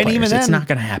those players. Even then, it's not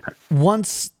going to happen.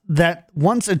 Once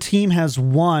a team has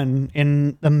won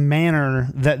in the manner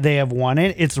that they have won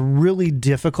it, it's really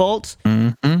difficult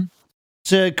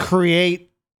to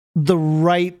create the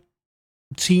right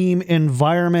team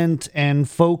environment and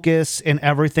focus and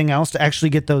everything else to actually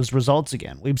get those results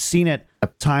again. We've seen it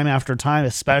time after time,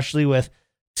 especially with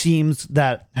teams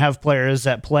that have players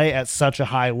that play at such a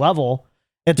high level.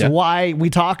 It's why we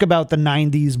talk about the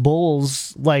 90s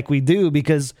Bulls like we do,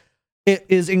 because it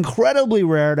is incredibly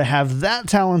rare to have that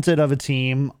talented of a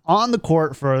team on the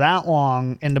court for that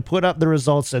long and to put up the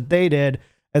results that they did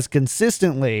as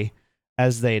consistently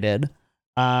as they did.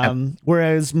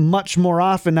 Whereas much more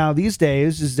often now these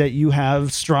days is that you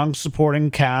have strong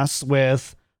supporting casts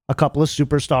with a couple of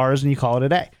superstars and you call it a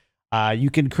day.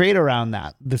 You can create around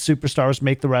that. The superstars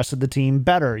make the rest of the team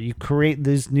better. You create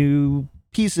these new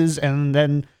pieces, and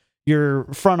then your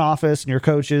front office and your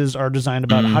coaches are designed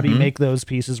about how do you make those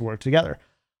pieces work together.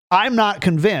 I'm not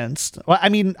convinced. Well, I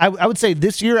mean, I would say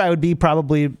this year I would be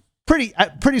probably pretty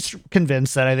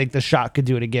convinced that I think the Shot could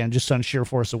do it again, just on sheer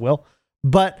force of will.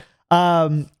 But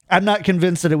I'm not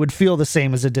convinced that it would feel the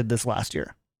same as it did this last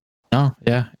year. Oh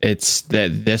yeah, it's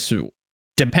that this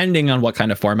depending on what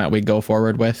kind of format we go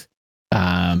forward with.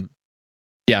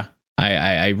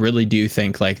 I really do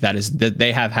think like that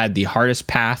they have had the hardest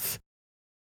path.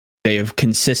 They have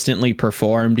consistently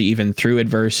performed even through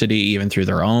adversity, even through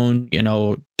their own,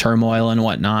 turmoil and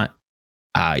whatnot.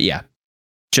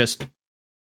 Just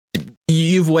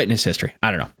you've witnessed history.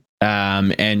 I don't know.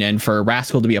 And for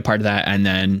Rascal to be a part of that, and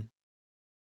then,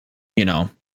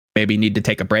 maybe need to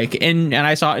take a break. And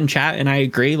I saw it in chat, and I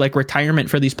agree. Like,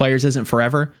 retirement for these players isn't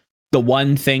forever. The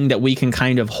one thing that we can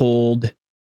kind of hold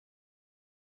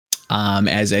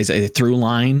as a through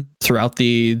line throughout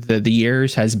the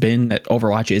years has been that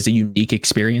Overwatch is a unique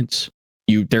experience.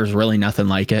 There's really nothing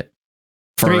like it.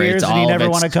 3 years and you never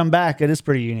want to come back. It is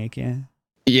pretty unique, yeah.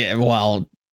 Yeah, well,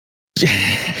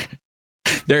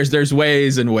 there's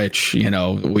ways in which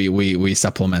we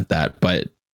supplement that, but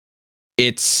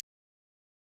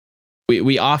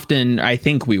we often, I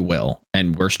think we will,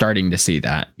 and we're starting to see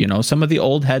that some of the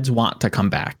old heads want to come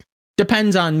back.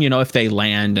 Depends on if they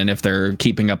land and if they're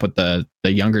keeping up with the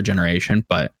younger generation,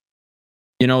 but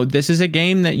this is a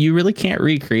game that you really can't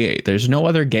recreate. There's no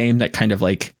other game that kind of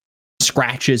like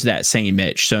scratches that same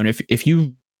itch. So if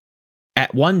you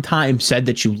at one time said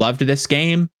that you loved this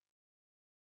game,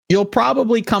 you'll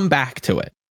probably come back to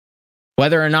it.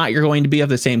 Whether or not you're going to be of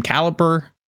the same caliber,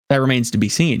 that remains to be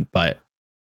seen, but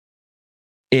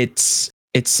it's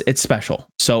special.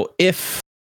 So if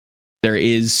there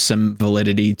is some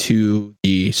validity to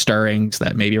the stirrings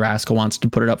that maybe Rascal wants to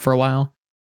put it up for a while,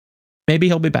 maybe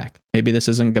he'll be back. Maybe this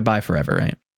isn't goodbye forever,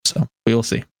 right? So we will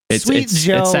see. Sweet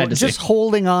Joe, it's sad to just see.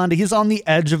 Holding on. He's on the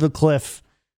edge of a cliff.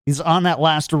 He's on that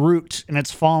last root, and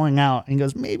it's falling out. And he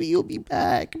goes, maybe you'll be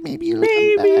back. Maybe you'll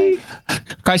come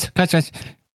back. Guys.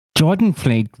 Jordan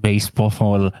played baseball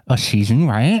for a season,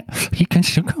 right? He can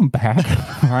still come back,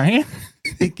 right?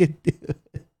 He could do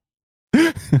it.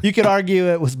 You could argue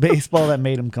it was baseball that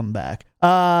made him come back.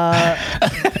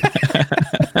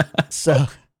 So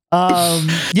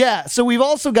we've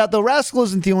also got, the Rascal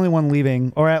isn't the only one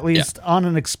leaving, or at least on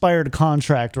an expired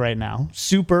contract right now.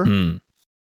 Super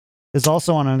is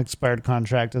also on an expired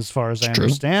contract, as far as I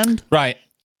understand. Right.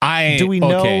 Do we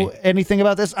know anything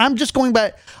about this? I am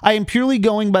purely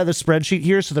going by the spreadsheet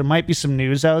here, so there might be some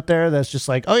news out there that's just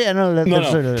like, oh yeah,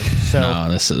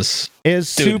 Is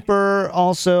Super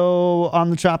also on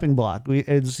the chopping block?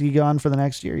 Is he gone for the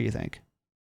next year, you think?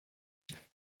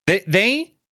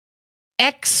 They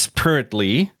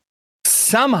expertly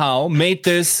somehow made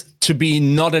this to be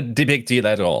not a big deal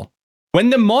at all. When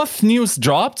the Moth news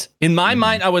dropped, in my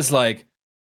mind, I was like,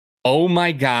 oh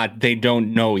my God, they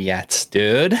don't know yet,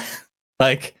 dude.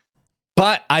 But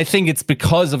I think it's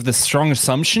because of the strong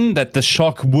assumption that the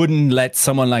Shock wouldn't let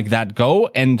someone like that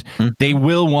go, and they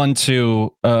will want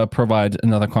to provide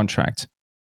another contract.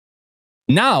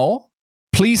 Now,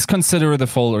 please consider the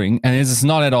following, and this is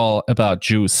not at all about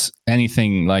Juice,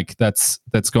 anything like that's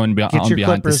going to be on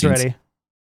behind the scenes. Ready.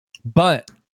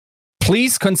 But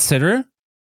please consider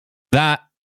that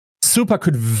Super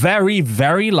could very,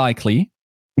 very likely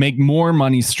make more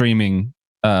money streaming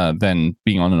than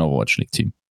being on an Overwatch League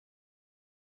team.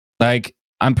 Like,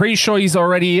 I'm pretty sure he's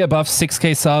already above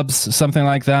 6K subs, something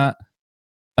like that.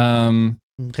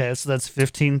 Okay, so that's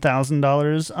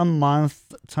 $15,000 a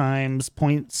month times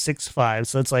 0.65.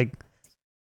 So it's like,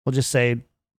 we'll just say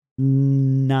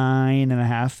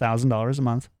 $9,500 a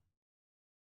month.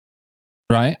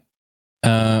 Right.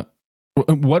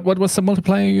 What was the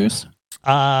multiplier you used?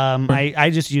 I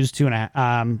just used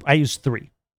 2.5. I used 3.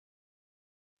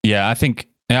 Yeah, I think.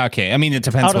 Yeah, okay. I mean, it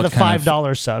depends. Out of what the kind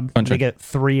 $5 sub, contract. they get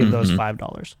 3 of those Mhm.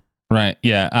 $5. Right.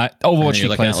 Yeah. And Overwatch you're League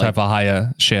looking players at, like- have a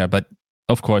higher share, but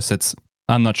of course,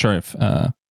 I'm not sure if.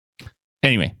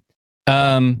 Anyway,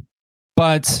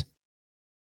 but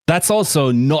that's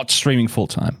also not streaming full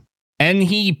time, and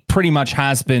he pretty much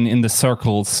has been in the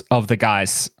circles of the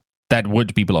guys that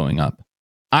would be blowing up.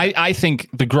 I think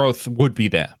the growth would be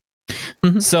there.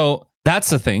 Mhm. So that's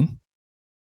the thing.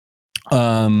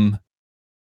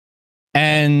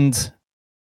 And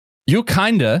you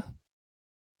kinda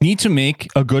need to make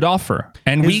a good offer.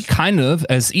 And we Is- kind of,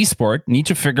 as esport, need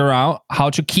to figure out how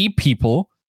to keep people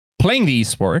playing the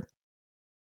esport.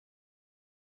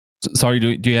 Sorry,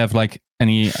 do you have like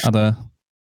any other?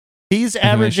 He's Information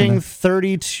averaging there?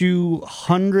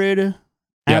 3,200 Yes.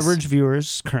 average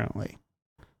viewers currently.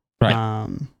 Right.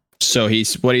 So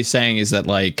what he's saying is that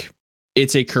like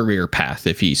it's a career path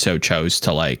if he so chose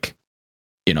to, like,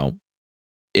 you know,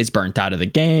 is burnt out of the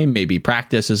game, maybe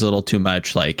practice is a little too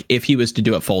much. Like, if he was to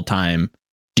do it full time,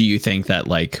 do you think that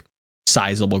like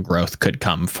sizable growth could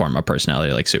come from a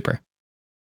personality like Super?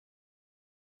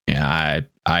 Yeah,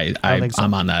 I don't think so.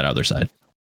 I'm on that other side.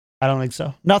 I don't think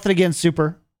so. Nothing against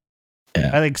Super. Yeah.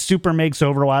 I think Super makes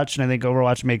Overwatch, and I think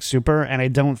Overwatch makes Super, and I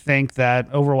don't think that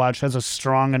Overwatch has a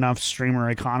strong enough streamer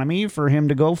economy for him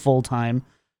to go full time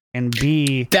and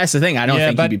be. That's the thing. I don't Yeah,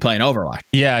 think but- he'd be playing Overwatch.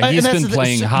 Yeah, And he's that's been the-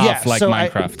 playing so- half yeah, like so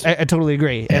Minecraft. I totally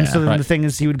agree. And Yeah, so then right. the thing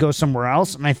is, he would go somewhere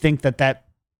else, and I think that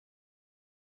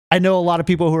I know a lot of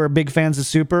people who are big fans of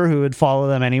Super who would follow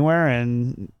them anywhere,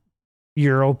 and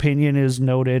your opinion is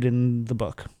noted in the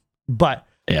book. But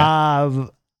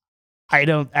I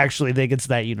don't actually think it's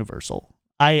that universal.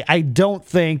 I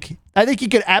think you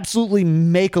could absolutely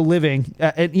make a living,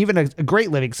 and even a great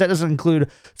living, because that doesn't include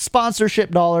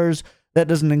sponsorship dollars. That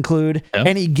doesn't include Yeah.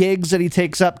 any gigs that he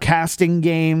takes up casting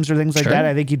games or things like Sure. that.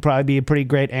 I think he'd probably be a pretty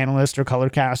great analyst or color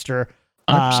caster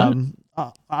 100%.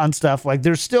 on stuff. Like,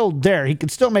 there's still there. He could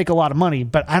still make a lot of money,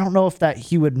 but I don't know if that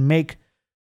he would make,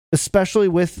 especially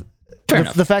with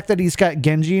the fact that he's got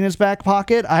Genji in his back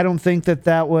pocket. I don't think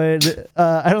that would.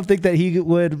 I don't think that he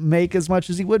would make as much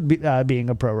as he would be, being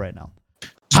a pro right now.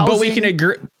 But we Housing can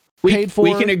agree. paid for.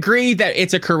 We can agree that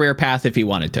it's a career path if he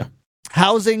wanted to.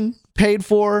 Housing paid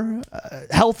for,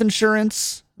 health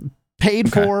insurance paid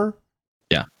Okay. for.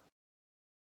 Yeah.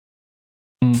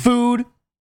 Food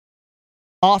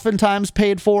oftentimes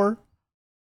paid for.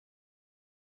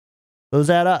 Those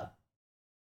add up.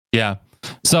 Yeah.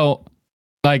 So,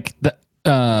 like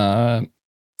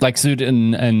like Zoot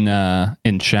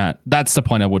in chat. That's the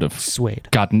point I would have Suede.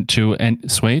 gotten to. And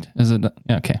Suede, is it?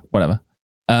 Yeah. Okay. Whatever.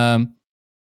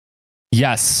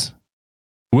 Yes.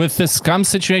 With the Scum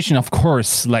situation, of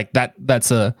course, like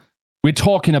that's we're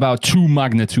talking about two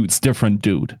magnitudes different,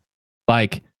 dude.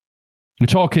 Like, we're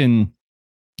talking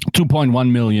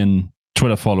 2.1 million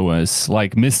Twitter followers,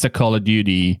 like Mr. Call of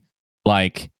Duty,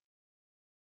 like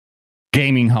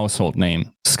gaming household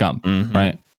name, Scum, Mhm.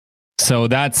 right? So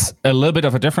that's a little bit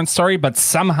of a different story, but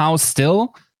somehow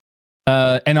still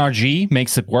NRG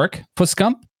makes it work for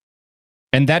Scum.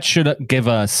 And that should give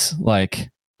us like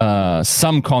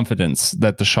some confidence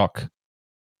that the Shock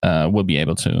will be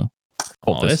able to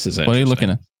hold Oh, this is What are you looking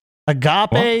at?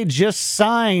 Agape just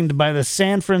signed by the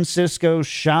San Francisco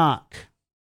Shock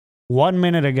 1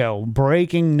 minute ago.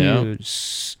 Breaking Yeah.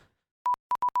 news.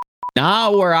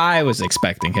 Not where I was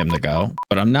expecting him to go,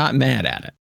 but I'm not mad at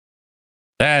it.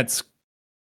 That's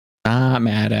Not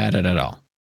mad at it at all.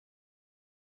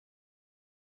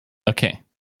 okay.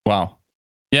 Wow.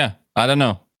 Yeah, I don't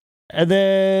know. And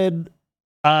then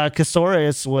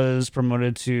Casorius was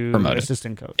promoted to Promoted.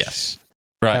 assistant coach. Yes.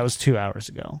 Right. That was 2 hours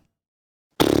ago.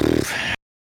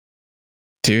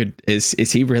 Dude, is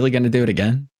he really going to do it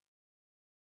again?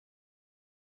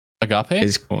 Agape?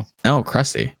 Is Cool. No,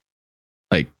 Krusty.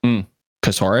 Like, Hmm.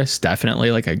 Casaurus,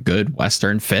 definitely like a good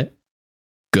Western fit.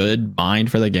 Good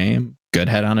mind for the game. Good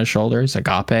head on his shoulders.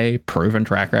 Agape, proven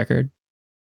track record.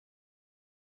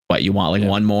 What, you want like Yeah.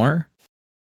 one more?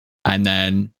 And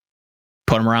then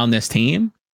put him around this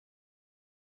team?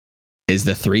 Is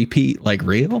the three-peat like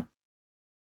real?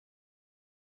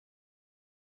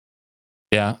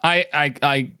 Yeah.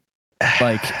 I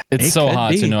like it's It so could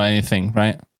hard to be. know anything,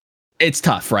 right? It's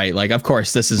tough, right? Like, of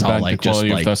course, this is all About like the just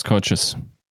quality like of those coaches.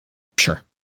 sure.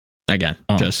 Again,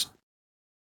 Oh. just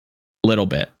little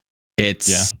bit. It's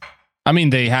Yeah. I mean,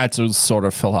 they had to sort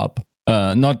of fill up.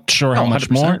 Not sure how Oh, much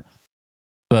 100%. more,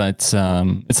 but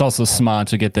it's also smart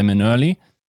to get them in early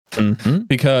Mhm.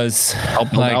 because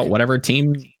help build like, out whatever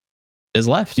team is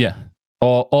left. yeah,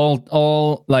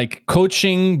 all like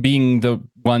coaching being the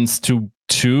ones to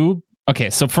okay,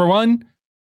 so for one,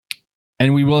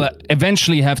 and we will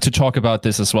eventually have to talk about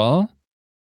this as well.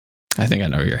 I think I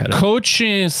know where you're headed.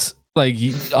 Coaches like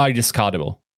are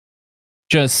discardable.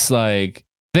 Just like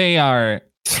they are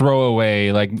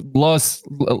throwaway, like lost,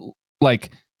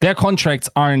 like their contracts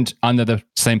aren't under the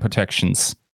same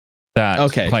protections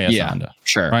that players are under.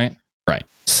 Sure. Right.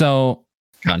 So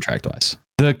contract wise,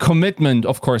 the commitment,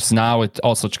 of course, now it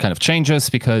also kind of changes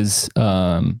because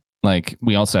like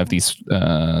we also have these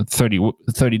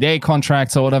 30-day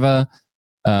contracts or whatever.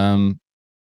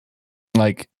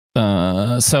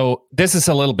 So this is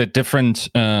a little bit different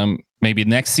maybe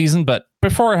next season, but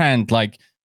beforehand, like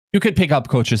you could pick up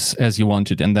coaches as you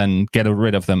wanted and then get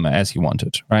rid of them as you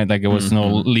wanted, right? Like there was no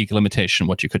legal limitation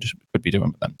what you could be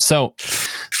doing with them. So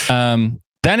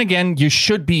then again, you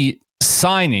should be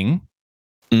signing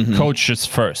coaches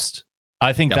first.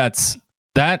 I think that's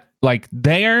that. Like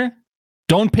there,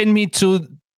 don't pin me to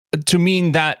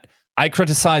mean that I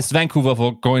criticized Vancouver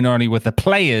for going early with the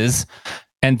players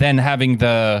and then having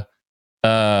the.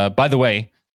 By the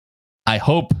way, I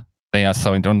hope they are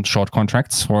selling on short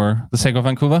contracts for the sake of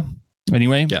Vancouver.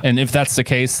 Anyway, and if that's the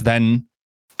case, then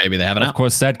maybe they have it. Of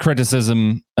course, that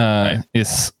criticism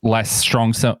is less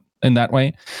strong so in that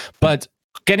way, but.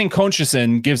 Getting coaches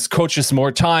in gives coaches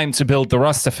more time to build the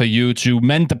roster for you, to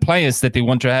mend the players that they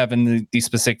want to have in these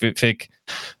specific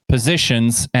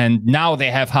positions. And now they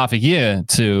have half a year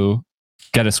to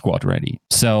get a squad ready.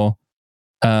 So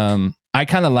I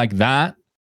kind of like that.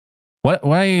 What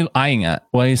are you eyeing at?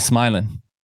 Why are you smiling?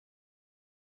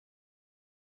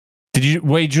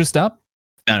 Were you juiced up?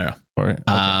 No. Or,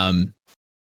 okay.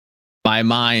 My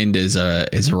mind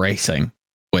is racing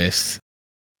with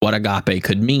what Agape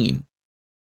could mean.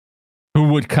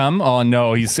 Who would come? Oh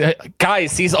no, he's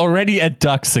already at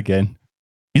Ducks again.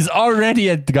 He's already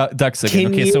at Ducks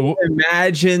again. Can you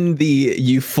imagine the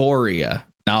euphoria?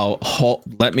 Now,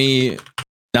 let me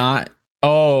not.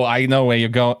 Oh, I know where you're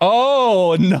going.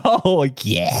 Oh no,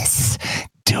 yes,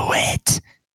 do it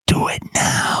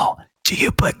now. Do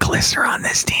you put Glister on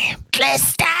this team?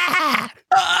 Glister!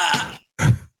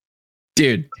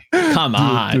 Dude, come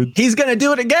on. Dude. He's gonna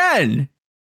do it again.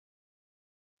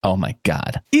 Oh my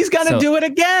God. He's gonna do it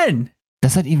again.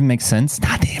 Does that even make sense?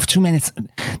 Nah, they have too many.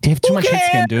 They have too much hit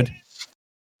scan, dude.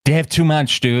 They have too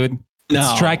much, dude. No.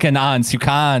 Strike and ons. You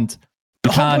can't.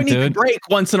 You can't, dude. Need to break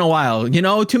once in a while. You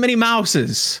know, too many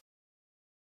mouses.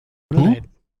 Who?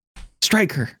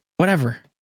 Striker. Whatever.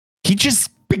 He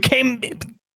just became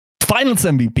Finals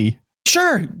MVP.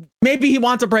 Sure. Maybe he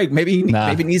wants a break. Maybe he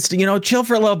needs to, chill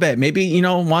for a little bit. Maybe,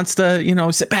 wants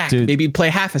to, sit back. Dude. Maybe play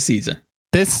half a season.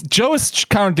 Joe is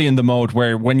currently in the mode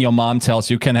where when your mom tells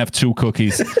you can have 2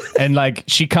 cookies and like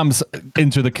she comes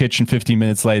into the kitchen 15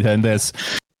 minutes later and there's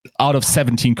out of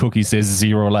 17 cookies, there's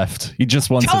 0 left. He just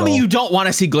wants Tell me you don't want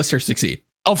to see Glister succeed.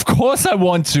 Of course I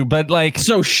want to, but like.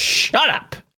 So shut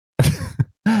up.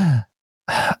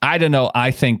 I don't know.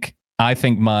 I think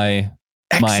my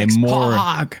more.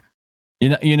 Pog.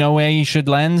 You know where you should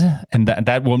land? And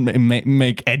that will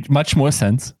make much more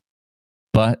sense.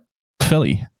 But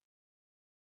Philly.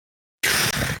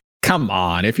 Come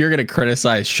on, if you're going to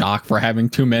criticize Shock for having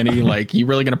too many, like, you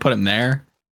really going to put him there?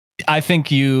 I think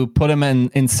you put him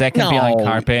in second behind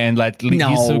Carpe and let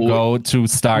Lisu go to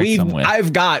start somewhere.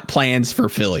 I've got plans for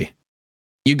Philly.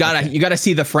 You gotta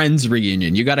see the Friends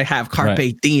reunion. You gotta have Carpe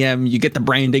DM. You get the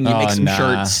branding. You make some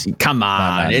shirts. Come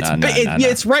on,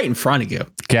 it's right in front of you.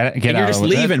 Get you're out just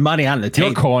leaving money on the table.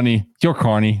 You're corny.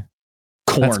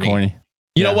 That's corny.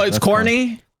 You know what's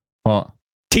corny? What?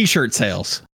 T-shirt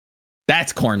sales.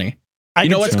 That's corny. You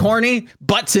know what's corny?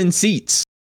 Butts in seats.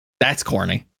 That's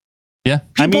corny. Yeah.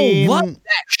 People love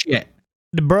that shit.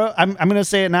 Bro, I'm going to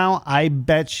say it now. I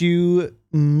bet you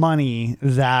money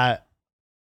that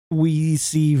we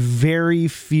see very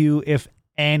few, if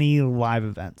any, live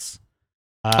events.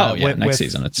 Next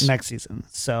season. Next season.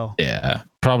 So yeah,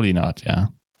 probably not. Yeah.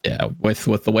 With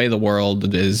the way the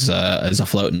world is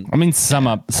afloat. I mean, some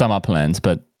are plans,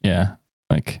 but yeah.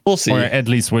 Like we'll see, or at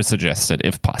least we're suggested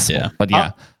if possible. Yeah. But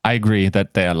yeah, I agree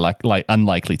that they are like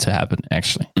unlikely to happen.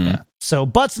 Actually, yeah. So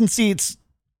butts and seats,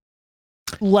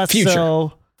 less future.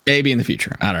 So. Maybe in the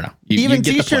future, I don't know. Even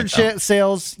T-shirt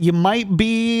sales, you might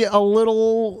be a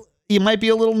little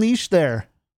niche there.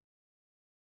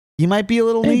 You might be a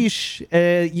little niche.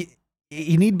 You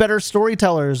need better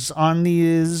storytellers on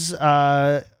these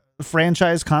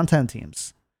franchise content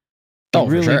teams. You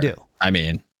really do. I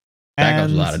mean. That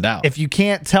goes without a doubt. If you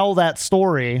can't tell that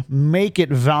story, make it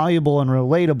valuable and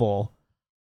relatable,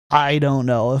 I don't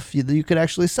know if you could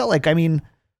actually sell. Like, I mean,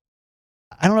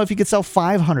 I don't know if you could sell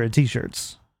 500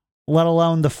 t-shirts, let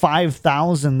alone the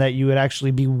 5,000 that you would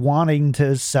actually be wanting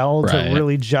to sell to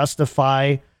really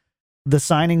justify the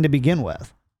signing to begin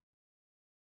with.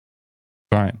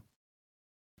 Right.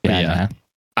 Yeah.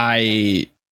 I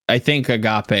think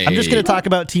Agape. I'm just going to talk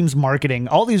about teams marketing.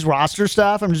 All these roster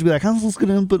stuff, I'm just going to be like, how's this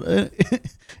going to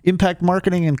impact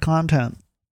marketing and content?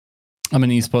 I'm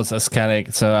an esports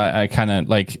aesthetic, so I kind of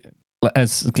like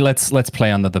let's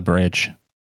play under the bridge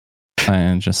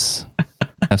and just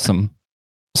have some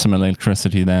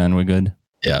electricity there, and we're good.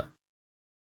 Yeah.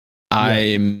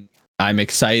 I'm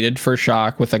excited for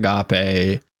Shock with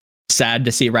Agape. Sad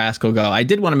to see Rascal go. I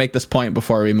did want to make this point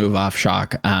before we move off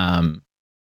Shock.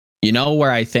 You know where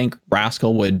I think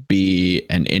Rascal would be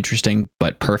an interesting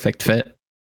but perfect fit?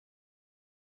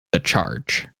 The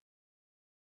Charge.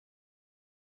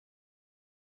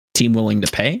 Team willing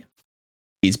to pay.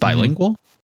 He's bilingual.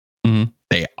 Mm-hmm.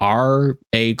 They are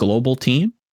a global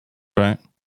team. Right.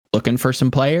 Looking for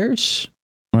some players.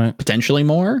 Right. Potentially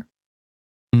more.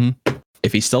 Mm-hmm.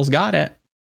 If he still's got it,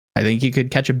 I think he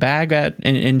could catch a bag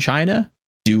in China,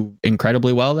 do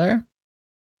incredibly well there.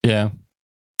 Yeah.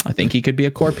 I think he could be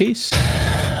a core piece.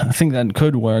 I think that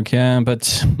could work, yeah,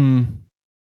 but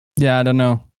yeah, I don't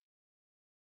know.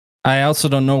 I also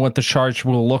don't know what the Charge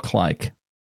will look like.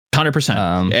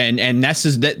 100%.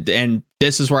 And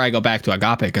this is where I go back to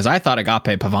Agape, because I thought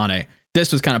Agape Pavane,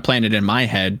 this was kind of planted in my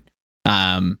head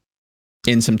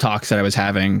in some talks that I was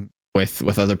having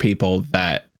with other people,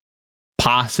 that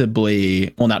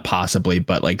possibly, well, not possibly,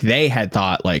 but like they had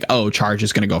thought like, oh, Charge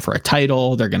is going to go for a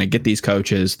title. They're going to get these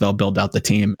coaches. They'll build out the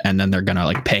team, and then they're going to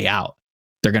like pay out.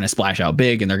 They're going to splash out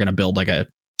big, and they're going to build like a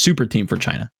super team for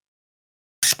China.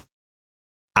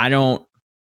 No,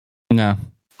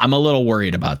 I'm a little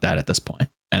worried about that at this point.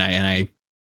 And I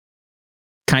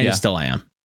kind of still am.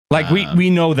 Like we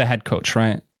know the head coach,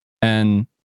 right? And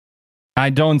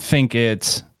I don't think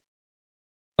it's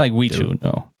like we two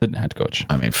know the head coach.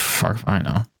 I mean,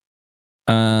 I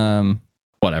know.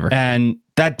 Whatever. And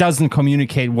that doesn't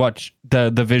communicate what the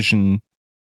vision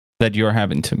that you're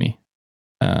having to me.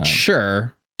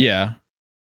 Sure. Yeah.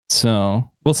 So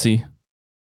we'll see.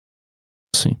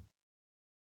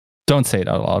 Don't say it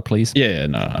out loud, please. Yeah.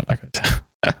 No, I'm not going to.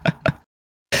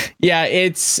 Yeah,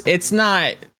 it's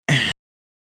not.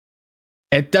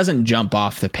 It doesn't jump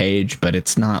off the page, but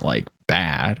it's not like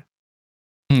bad.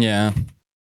 Yeah.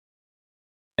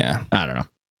 I don't know.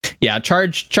 Yeah,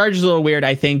 Charge is a little weird.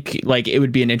 I think like it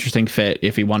would be an interesting fit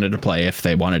if he wanted to play, if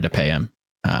they wanted to pay him.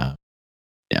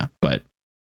 Yeah, but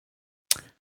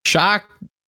Shock,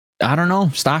 I don't know.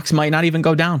 Stocks might not even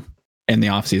go down in the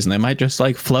offseason. They might just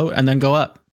like float and then go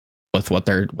up with what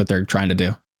they're trying to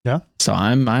do. Yeah. So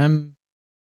I'm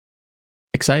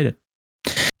excited.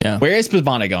 Yeah. Where is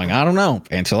Pavane going? I don't know.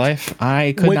 Fancy Life.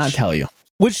 I could not tell you.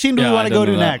 Which team do we want to go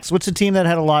to know next? What's a team that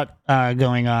had a lot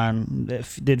going on?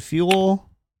 Did Fuel?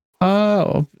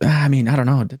 Oh, I mean, I don't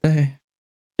know. Did they?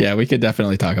 Yeah, we could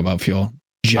definitely talk about Fuel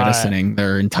jettisoning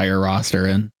their entire roster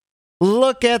and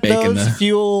look at those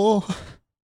Fuel.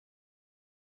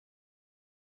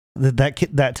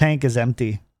 That tank is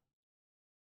empty,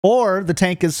 or the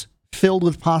tank is filled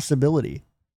with possibility.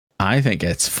 I think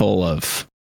it's full of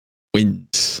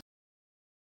wins.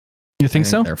 You think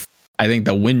so? I think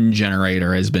the wind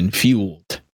generator has been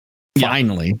fueled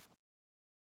finally,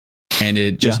 and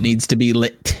it just needs to be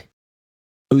lit.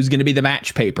 Who's going to be the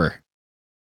match paper?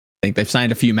 I think they've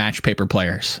signed a few match paper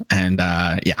players, and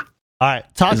yeah. All right,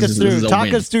 talk us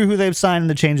through who they've signed and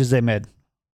the changes they made.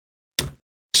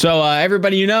 So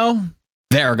everybody, you know,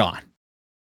 they're gone.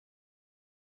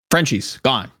 Frenchie's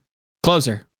gone.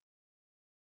 Closer.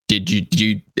 Did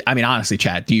you? I mean, honestly,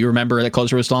 Chad, do you remember that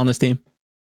Closer was still on this team?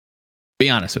 Be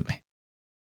honest with me.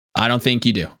 I don't think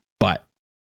you do, but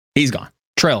he's gone.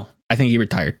 Trill, I think he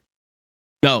retired.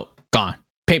 No, gone.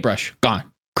 Paintbrush, gone.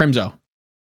 Crimzo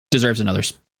deserves another,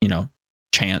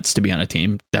 chance to be on a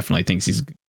team. Definitely think he's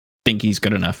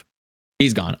good enough.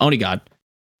 He's gone. Only God.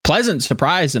 Pleasant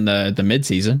surprise in the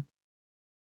midseason.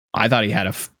 I thought he had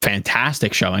a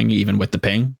fantastic showing, even with the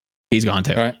ping. He's gone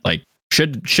too. Right. Like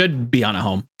should be on a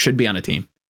home. Should be on a team.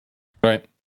 Right.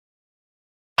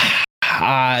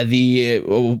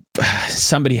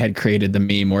 Somebody had created the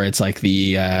meme where it's like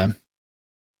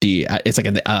it's like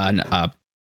a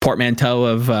portmanteau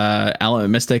of Element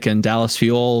Mystic and Dallas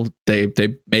Fuel. They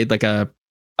made like a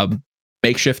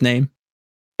makeshift name.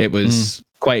 It was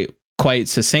quite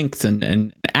succinct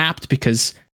and apt,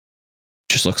 because it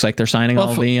just looks like they're signing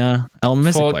all the Element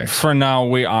Mystic players. For now,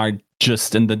 we are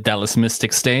just in the Dallas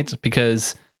Mystic state,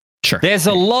 because there's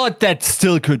a lot that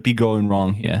still could be going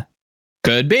wrong here.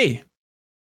 Could be.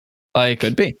 Like,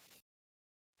 could be.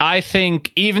 I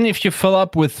think even if you fill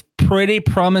up with pretty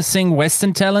promising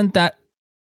Western talent, that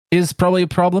is probably a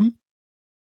problem.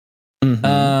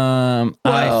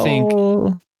 I think.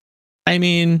 I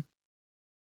mean,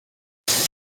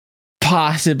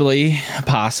 possibly.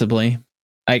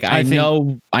 Like I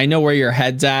know where your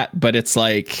head's at, but it's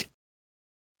like,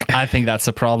 I think that's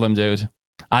a problem, dude.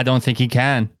 I don't think he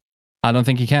can.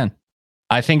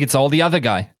 I think it's all the other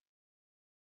guy.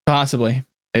 Possibly.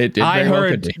 It I very well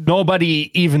heard could be. nobody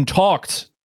even talked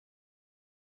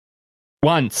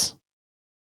once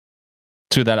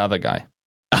to that other guy.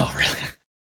 Oh, really?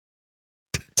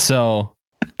 So,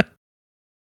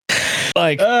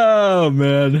 like, oh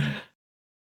man.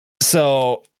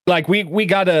 so like we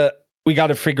gotta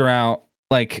figure out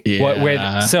like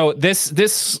where. So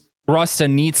this roster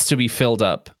needs to be filled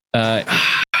up.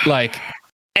 Like,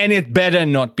 and it better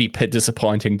not be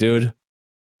disappointing, dude.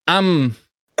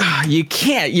 You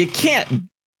can't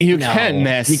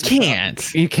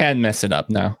mess it up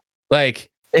now. Like,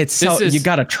 it's so you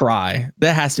gotta try.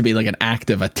 That has to be like an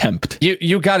active attempt.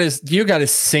 You gotta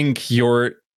sink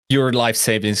your life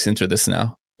savings into this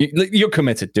now. You're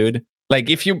committed, dude. Like,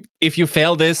 if you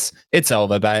fail this, it's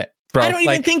over. Bro, I don't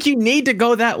even think you need to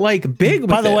go that like big.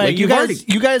 By the way, like,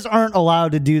 you guys aren't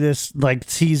allowed to do this like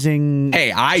teasing.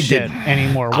 Hey, I shit did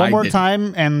anymore. One more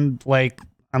time, and like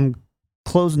I'm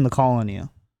closing the call on you.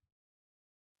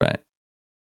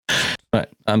 Right.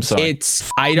 I'm sorry.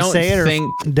 I don't say it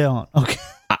think. Or don't. Okay.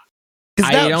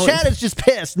 Because now Chad is just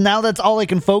pissed. Now that's all I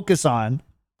can focus on.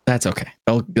 That's okay.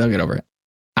 They'll get over it.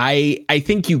 I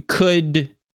think you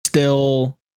could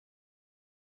still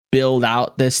build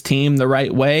out this team the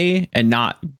right way and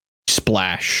not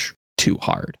splash too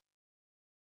hard.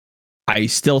 I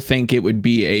still think it would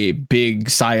be a big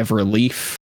sigh of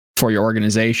relief for your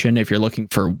organization if you're looking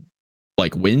for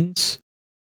like wins.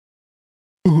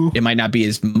 It might not be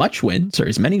as much wins or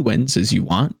as many wins as you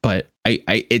want, but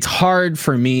it's hard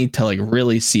for me to like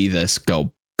really see this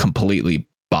go completely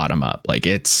bottom up. Like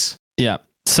it's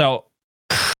So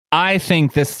I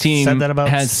think this team Said that about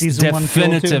has season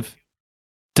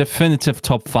definitive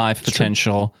top 5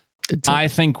 potential. I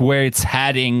think where it's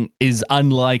heading is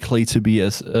unlikely to be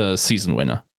a season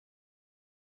winner.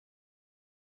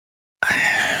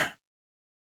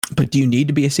 But do you need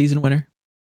to be a season winner?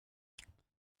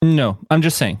 No, I'm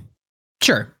just saying.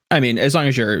 Sure. I mean, as long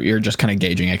as you're just kind of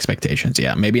gauging expectations.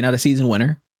 Yeah, maybe not a season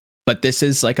winner, but this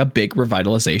is like a big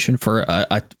revitalization for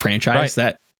a franchise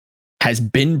that has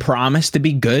been promised to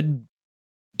be good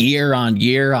year on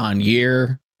year on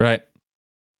year. Right.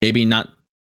 Maybe not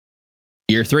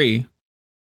year 3,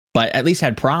 but at least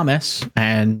had promise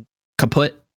and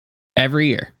kaput every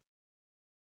year.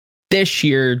 This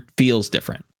year feels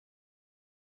different.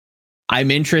 I'm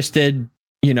interested,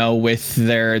 with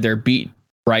their beat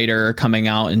writer coming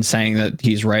out and saying that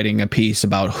he's writing a piece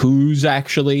about who's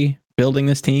actually building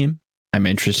this team. I'm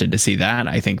interested to see that.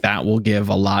 I think that will give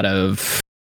a lot of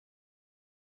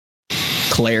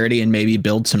clarity and maybe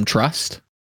build some trust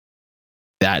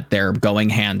that they're going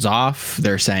hands off.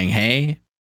 They're saying, hey,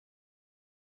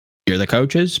 you're the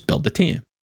coaches, build the team.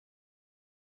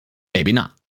 Maybe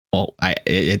not. Well,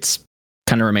 it's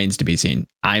kind of remains to be seen.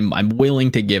 I'm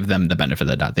willing to give them the benefit of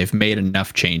the doubt. They've made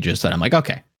enough changes that I'm like,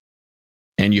 okay.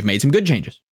 And you've made some good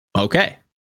changes. Okay.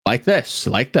 Like this,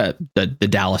 like the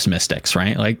Dallas Mystics,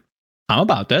 right? Like, I'm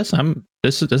about this.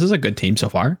 This is a good team so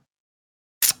far.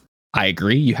 I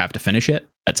agree. You have to finish it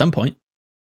at some point.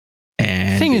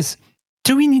 And the thing is,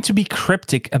 do we need to be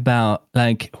cryptic about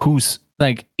like who's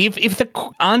like if the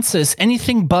answer is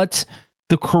anything but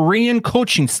the Korean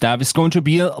coaching staff is going to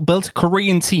build a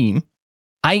Korean team,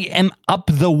 I am up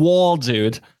the wall,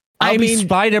 dude. I'll be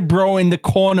Spider Bro in the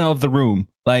corner of the room.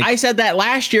 Like I said that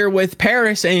last year with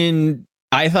Paris, and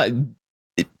I thought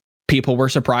people were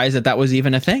surprised that was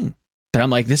even a thing. But I'm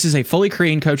like, this is a fully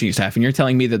Korean coaching staff, and you're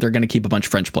telling me that they're going to keep a bunch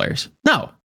of French players? No,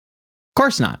 of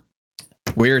course not.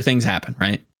 Weird things happen,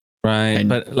 right? Right. And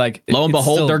but like, lo and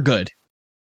behold, they're good.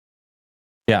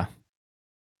 Yeah.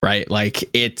 Right. Like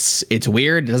it's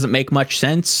weird. It doesn't make much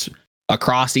sense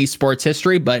across esports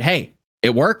history, but hey,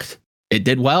 it worked. It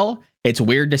did well. It's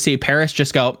weird to see Paris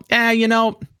just go,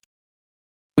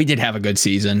 we did have a good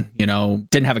season,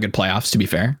 didn't have a good playoffs to be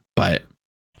fair, but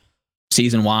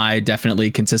season wide,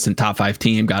 definitely consistent top 5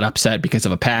 team, got upset because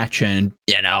of a patch, and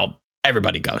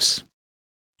everybody goes.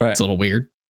 Right. It's a little weird,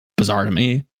 bizarre to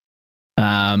me.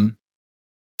 But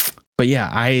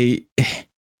yeah,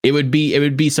 it would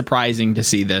be surprising to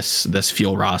see this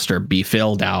Fuel roster be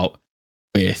filled out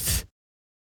with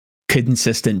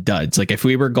consistent duds. Like if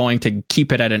we were going to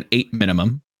keep it at an 8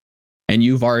 minimum, and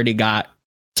you've already got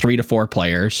 3 to 4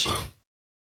 players,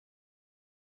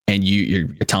 and you're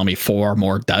telling me 4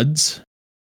 more duds.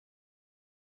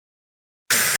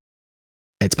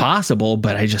 It's possible,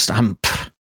 but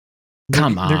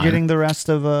come on. They're getting the rest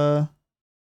of the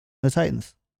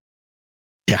Titans.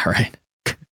 Yeah, right.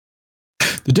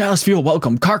 The Dallas Fuel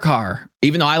welcome Karkar.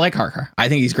 Even though I like Karkar, I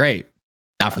think he's great.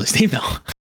 Not for this team though.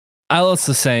 I'll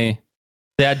also say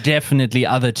there are definitely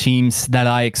other teams that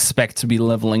I expect to be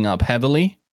leveling up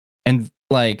heavily, and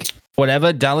like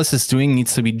whatever Dallas is doing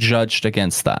needs to be judged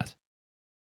against that.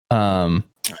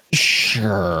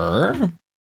 Sure.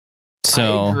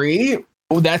 So I agree.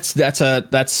 That's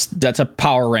a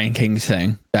power ranking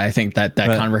thing. I think that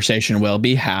Right. conversation will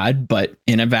be had, but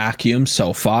in a vacuum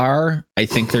so far, I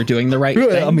think they're doing the right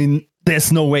thing. I mean,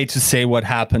 there's no way to say what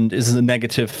happened is a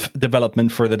negative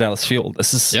development for the Dallas Fuel.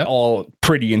 This is Yep. all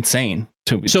pretty insane.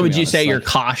 So would you honest. say you're Like,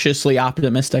 cautiously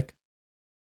optimistic?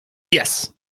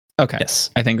 yes? Okay. Yes.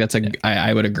 I think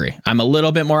I would agree. I'm a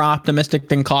little bit more optimistic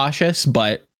than cautious,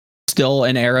 but still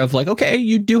an era of like, okay,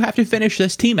 you do have to finish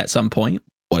this team at some point.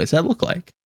 What does that look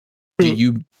like? Do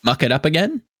you muck it up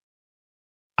again?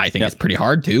 I think it's pretty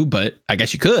hard to, but I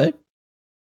guess you could.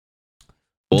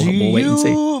 We'll wait and see. Do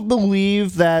you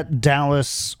believe that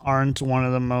Dallas aren't one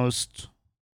of the most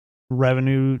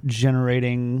revenue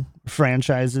generating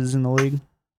franchises in the league?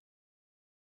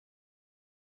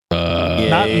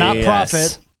 Not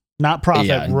profit, not profit,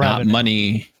 Yeah, revenue. not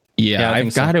money. Yeah, I think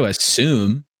I've got to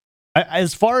assume.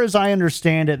 As far as I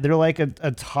understand it, they're like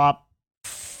a top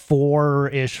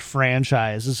 4-ish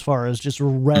franchise as far as just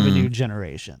revenue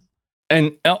generation.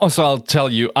 And also, I'll tell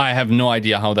you, I have no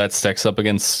idea how that stacks up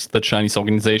against the Chinese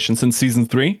organizations in season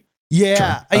 3.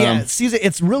 Yeah, Sure. yeah.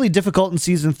 It's really difficult in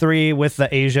season 3 with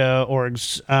the Asia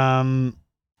orgs,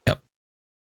 Yep.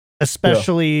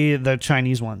 especially the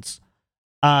Chinese ones.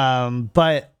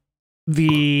 But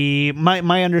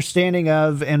my understanding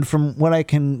of, and from what I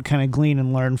can kind of glean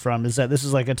and learn from, is that this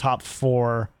is like a top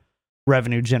 4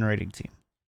 revenue generating team.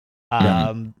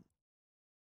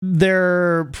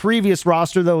 Their previous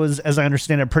roster, though, is, as I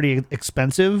understand it, pretty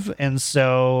expensive. And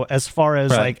so as far as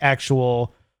like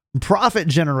actual profit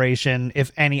generation,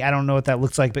 if any, I don't know what that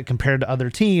looks like, but compared to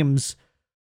other teams,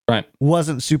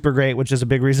 wasn't super great, which is a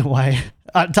big reason why,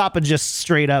 on top of just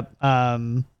straight up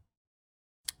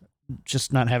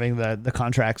just not having the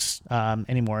contracts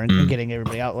anymore and getting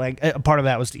everybody out. Like a part of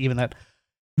that was to even that.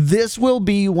 This will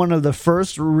be one of the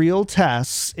first real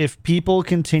tests if people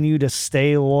continue to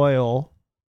stay loyal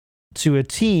to a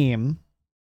team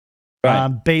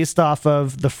based off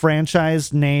of the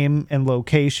franchise name and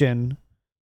location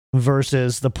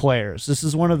versus the players. This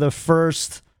is one of the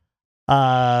first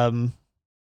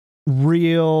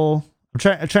real. I'm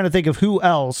trying to think of who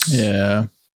else. Yeah.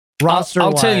 Roster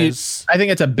I'll tell you, wise, I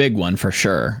think it's a big one for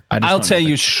sure. I'll tell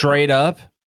you straight up,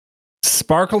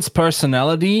 Sparkle's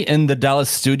personality in the Dallas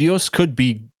studios could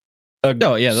be I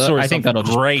think that'll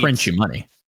just print you money.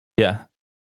 Yeah,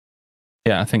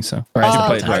 I think so.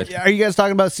 Right. Are you guys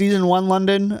talking about season 1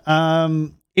 London?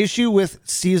 Issue with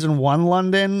season 1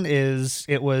 London is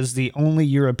it was the only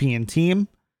European team.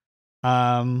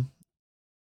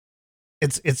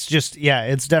 It's just,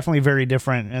 it's definitely very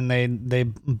different, and they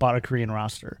bought a Korean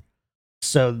roster.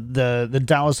 So the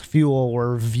Dallas Fuel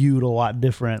were viewed a lot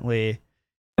differently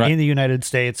in the United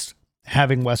States,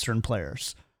 having Western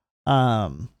players.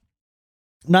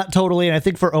 Not totally, and I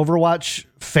think for Overwatch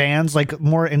fans, like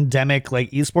more endemic,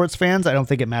 like esports fans, I don't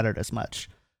think it mattered as much.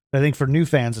 But I think for new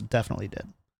fans, it definitely did.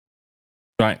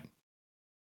 Right.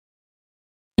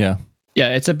 Yeah,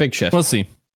 it's a big shift. We'll see.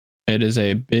 It is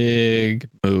a big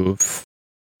move,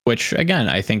 which again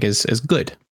I think is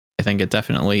good. I think it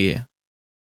definitely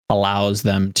allows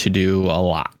them to do a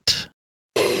lot.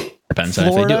 Depends on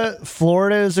if they do it.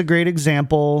 Florida is a great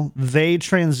example. They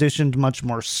transitioned much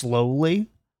more slowly.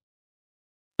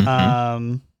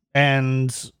 And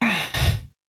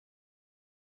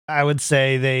I would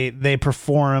say they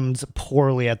performed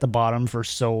poorly at the bottom for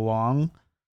so long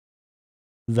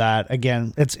that,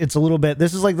 again, it's a little bit.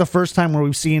 This is like the first time where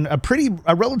we've seen a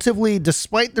relatively,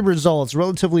 despite the results,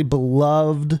 relatively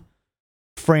beloved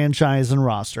franchise and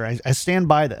roster. I stand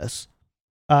by this.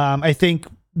 I think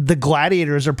the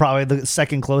Gladiators are probably the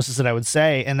second closest that I would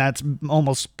say, and that's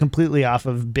almost completely off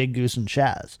of Big Goose and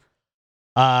Chaz.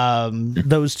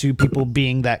 Those two people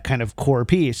being that kind of core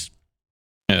piece.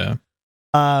 Yeah.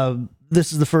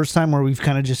 This is the first time where we've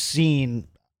kind of just seen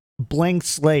blank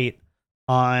slate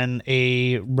on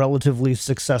a relatively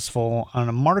successful, on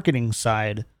a marketing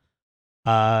side,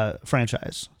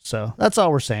 franchise. So that's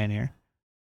all we're saying here.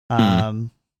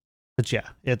 But yeah,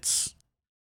 it's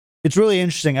really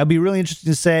interesting. I'd be really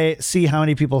interested to see how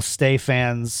many people stay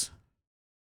fans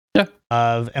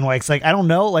of NYX. Like, I don't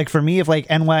know, like for me, if like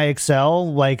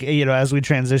NYXL, like, you know, as we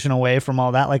transition away from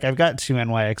all that, like I've got 2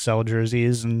 NYXL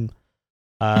jerseys and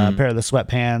a pair of the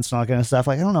sweatpants and all that kind of stuff.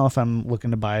 Like, I don't know if I'm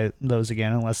looking to buy those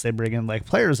again unless they bring in like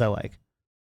players I like.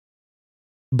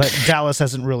 But Dallas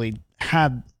hasn't really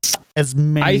had as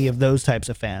many of those types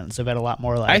of fans. They've had a lot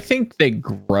more like... I think they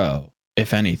grow,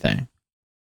 if anything.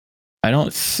 I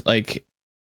don't like...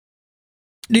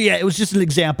 Yeah, it was just an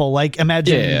example. Like,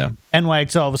 imagine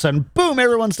NYX all of a sudden, boom,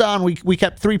 everyone's done. We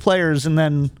kept 3 players and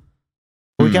then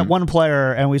we kept 1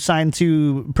 player and we signed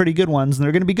 2 pretty good ones and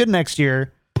they're going to be good next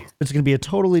year. It's going to be a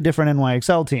totally different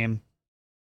NYXL team.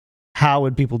 How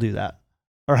would people do that?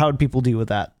 Or how would people deal with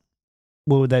that?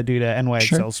 What would that do to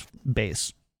NYXL's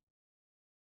base?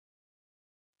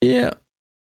 Yeah.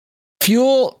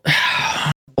 Fuel.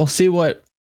 We'll see what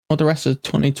the rest of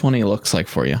 2020 looks like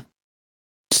for you.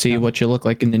 See what you look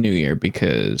like in the new year,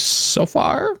 because so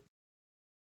far,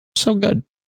 so good.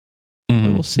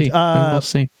 We'll see. We'll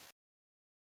see.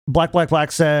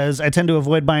 Black says, I tend to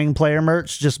avoid buying player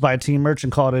merch, just buy team merch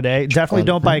and call it a day. Definitely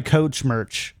don't buy coach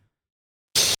merch.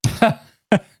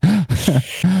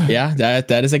 Yeah,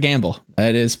 that is a gamble.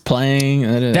 That is playing.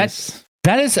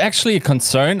 That is actually a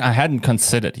concern I hadn't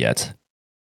considered yet.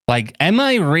 Like, am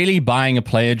I really buying a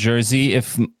player jersey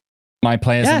if my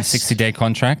player's in a 60-day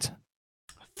contract?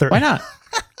 Why not?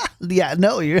 Yeah,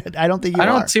 no, I don't think you are. I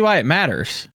don't see why it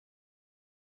matters.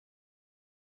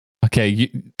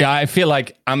 Okay, I feel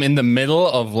like I'm in the middle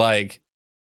of like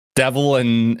devil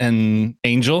and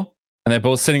angel, and they're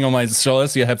both sitting on my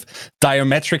shoulders. You have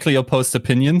diametrically opposed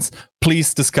opinions.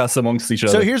 Please discuss amongst each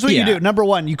other. So here's what you do. Number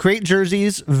 1, you create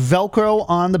jerseys, Velcro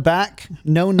on the back,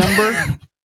 no number,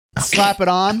 slap it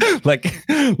on.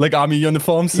 like army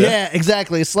uniforms. Yeah,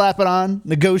 exactly. Slap it on,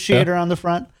 negotiator on the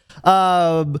front.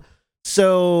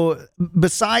 So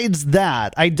besides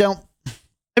that,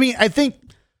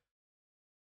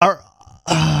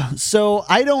 so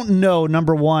I don't know,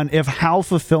 number 1, if how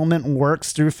fulfillment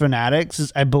works through Fanatics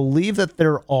is I believe that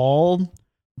they're all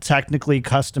technically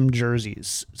custom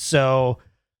jerseys. So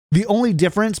the only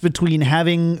difference between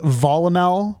having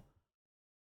Volamel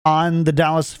on the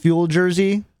Dallas Fuel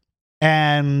jersey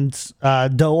and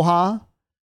Doha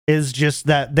is just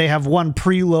that they have one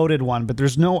preloaded one, but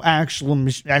there's no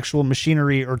actual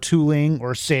machinery or tooling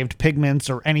or saved pigments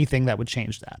or anything that would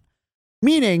change that.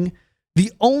 Meaning,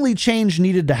 the only change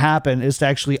needed to happen is to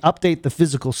actually update the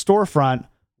physical storefront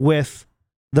with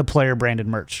the player branded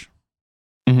merch.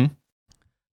 Mm-hmm.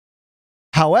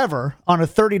 However, on a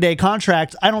 30-day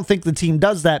contract, I don't think the team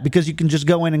does that because you can just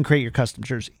go in and create your custom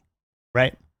jersey,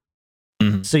 right?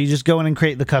 Mm-hmm. So you just go in and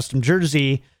create the custom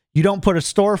jersey. You don't put a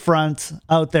storefront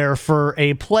out there for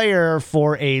a player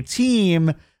for a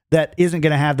team that isn't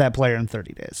going to have that player in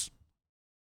 30 days.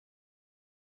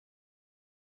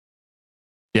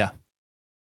 Yeah.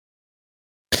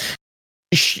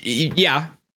 Yeah.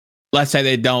 Let's say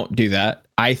they don't do that.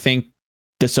 I think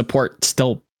the support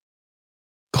still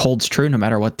holds true no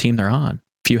matter what team they're on.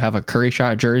 If you have a Curry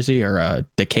Shot jersey or a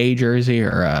Decay jersey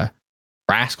or a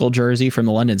Rascal jersey from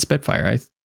the London Spitfire,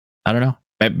 I don't know.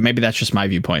 Maybe that's just my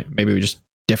viewpoint. Maybe we just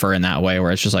differ in that way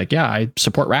where it's just like, yeah, I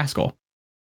support Rascal.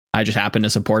 I just happened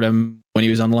to support him when he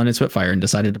was on the London Spitfire and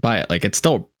decided to buy it. Like, it's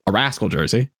still a Rascal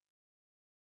jersey.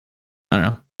 I don't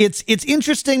know. It's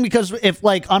interesting because if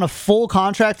like on a full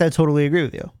contract, I totally agree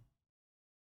with you.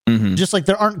 Mm-hmm. Just like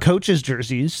there aren't coaches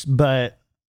jerseys, but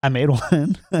I made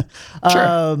one.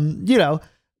 Sure. You know,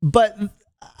 but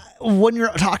when you're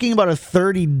talking about a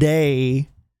 30-day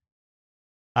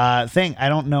thing, I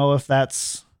don't know if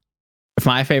that's... If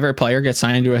my favorite player gets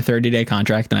signed to a 30-day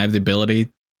contract and I have the ability,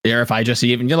 or if I just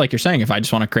even, like you're saying, if I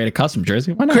just want to create a custom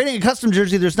jersey, why not? Creating a custom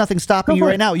jersey, there's nothing stopping you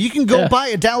right now. You can go buy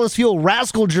a Dallas Fuel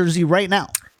Rascal jersey right now.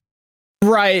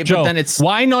 Right, Joe, but then it's...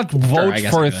 Why not vote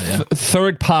for a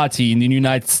third party in the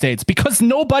United States? Because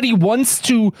nobody wants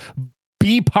to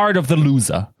be part of the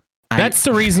loser. That's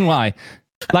the reason why.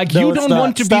 Like, you don't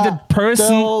want to be the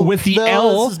person with the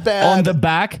L on the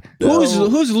back.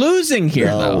 Who's losing here,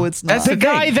 though? It's not. That's the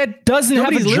guy that doesn't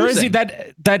have a jersey losing.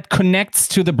 that connects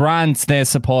to the brands they're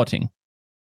supporting.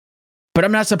 But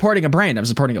I'm not supporting a brand. I'm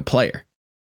supporting a player.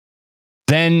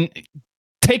 Then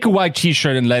take a white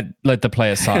T-shirt and let the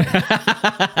player sign.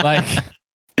 Like,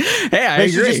 hey, I they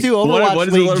agree. should just do Overwatch One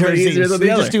is a League little bit easier jerseys. than They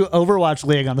the just other. do Overwatch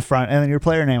League on the front and then your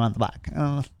player name on the back.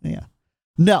 Yeah.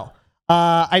 No,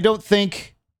 I don't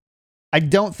think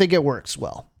it works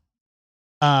well.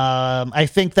 I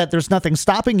think that there's nothing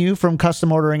stopping you from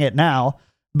custom ordering it now,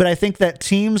 but I think that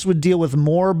teams would deal with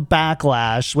more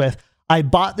backlash with, I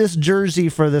bought this jersey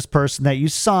for this person that you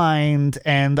signed,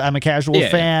 and I'm a casual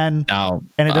fan, No,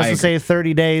 and it doesn't say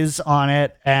 30 days on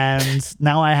it, and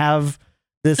now I have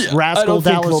this Rascal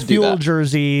Dallas Fuel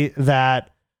jersey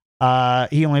that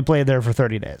he only played there for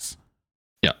 30 days.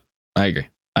 Yeah, I agree.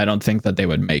 I don't think that they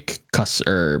would make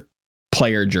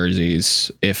player jerseys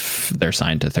if they're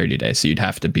signed to 30 days. So you'd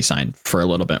have to be signed for a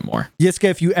little bit more. Yiska,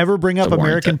 if you ever bring up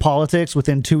American politics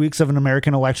within 2 weeks of an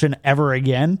American election ever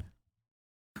again,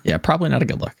 yeah, probably not a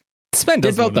good look. Sven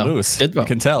did vote though. Did vote.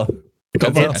 Can tell. Go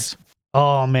vote.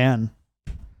 Oh man.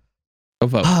 Go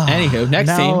vote. Anywho,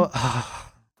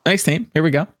 next team. Here we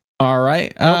go. All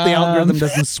right. I hope the algorithm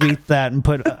doesn't sweep that and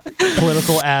put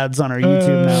political ads on our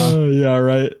YouTube now. Yeah,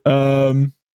 right.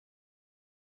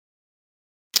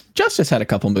 Justice had a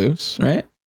couple moves, right?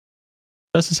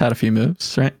 Justice had a few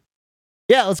moves, right?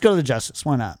 Yeah, let's go to the Justice.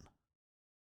 Why not?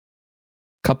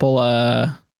 Couple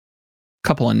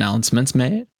announcements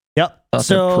made. Yep.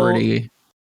 So pretty.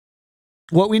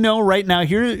 What we know right now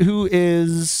here, who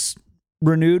is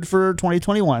renewed for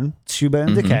 2021, Chuba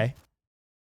and Decay,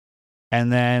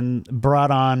 and then brought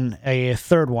on a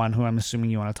third one, who I'm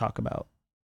assuming you want to talk about.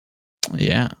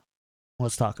 Yeah.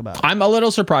 Let's talk about it. I'm a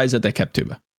little surprised that they kept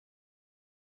Tuba.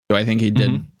 Do I think he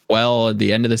did well at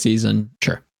the end of the season?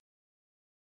 Sure.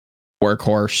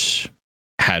 Workhorse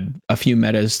had a few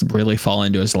metas really fall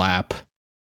into his lap.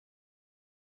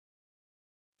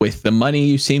 With the money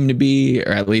you seem to be,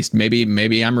 or at least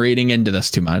maybe I'm reading into this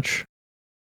too much.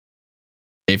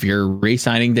 If you're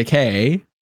re-signing Decay,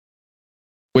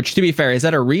 which to be fair, is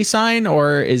that a re-sign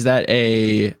or is that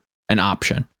an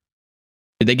option?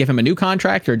 Did they give him a new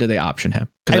contract or did they option him?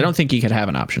 Because I don't think he could have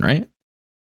an option, right?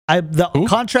 The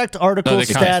contract article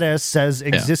status says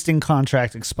existing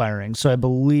contract expiring, so I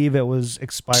believe it was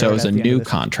expired. So it was a new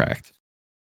contract.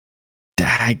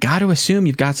 I got to assume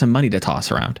you've got some money to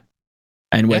toss around.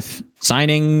 And with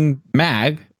signing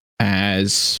Mag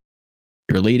as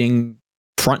your leading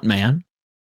front man,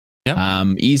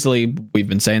 easily, we've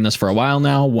been saying this for a while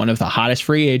now, one of the hottest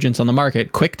free agents on the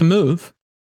market, quick to move,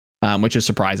 which is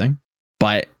surprising.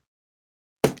 But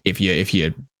if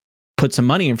you put some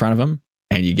money in front of him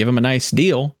and you give him a nice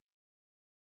deal,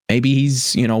 maybe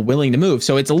he's willing to move.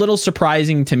 So it's a little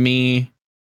surprising to me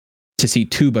to see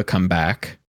Tuba come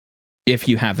back if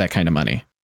you have that kind of money.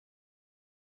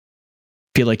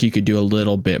 Feel like you could do a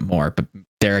little bit more, but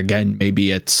there again,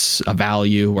 maybe it's a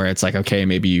value where it's like, okay,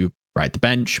 maybe you ride the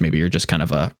bench, maybe you're just kind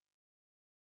of a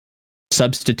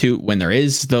substitute when there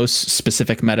is those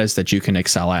specific metas that you can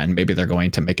excel at, and maybe they're going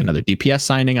to make another DPS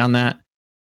signing on that.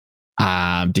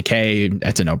 Decay,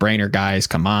 that's a no-brainer, guys.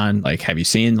 Come on, like, have you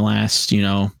seen the last,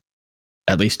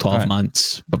 at least 12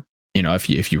 months? But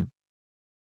if you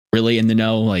really in the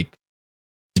know, like,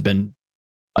 he's been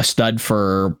a stud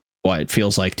for what it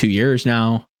feels like 2 years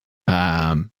now.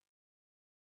 Mag,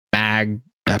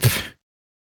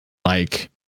 like,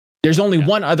 there's only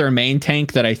one other main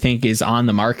tank that I think is on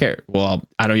the market. Well,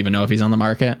 I don't even know if he's on the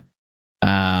market.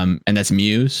 And that's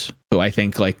Muse, who I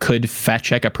think like could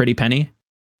fetch like a pretty penny.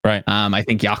 Right. I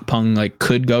think Yakpung like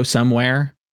could go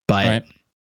somewhere, but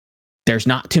there's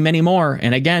not too many more.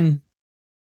 And again,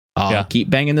 I'll keep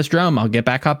banging this drum. I'll get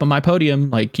back up on my podium.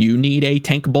 Like, you need a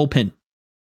tank bullpen.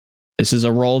 This is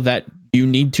a role that you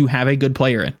need to have a good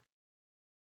player in.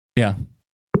 Yeah.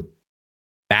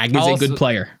 Mag is a good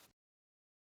player.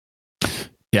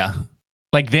 Yeah.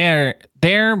 Like their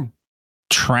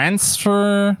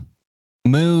transfer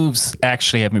moves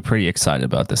actually have me pretty excited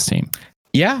about this team.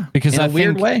 Yeah. Because in a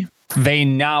weird way, they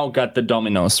now got the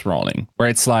dominoes rolling where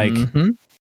it's like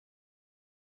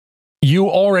you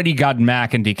already got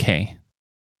Mac and DK.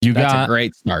 That's a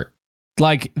great start.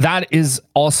 Like, that is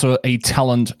also a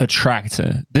talent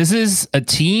attractor. This is a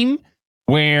team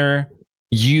where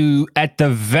you, at the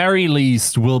very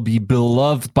least, will be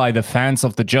beloved by the fans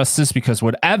of the Justice, because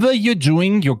whatever you're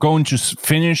doing, you're going to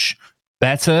finish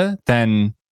better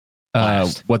than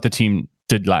what the team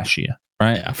did last year,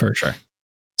 right? Yeah, for sure.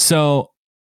 So,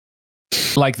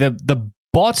 like, the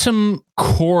bottom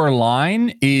core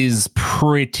line is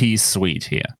pretty sweet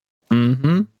here.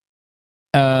 Mm-hmm.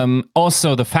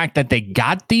 Also, the fact that they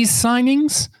got these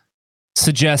signings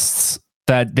suggests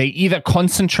that they either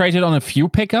concentrated on a few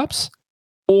pickups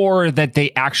or that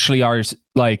they actually are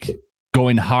like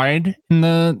going hard in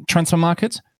the transfer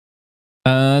market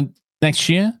next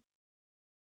year.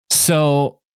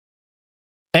 So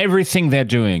everything they're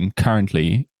doing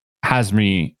currently has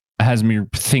me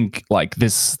think like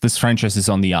this franchise is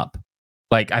on the up.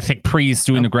 Like, I think Priest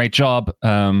doing a great job.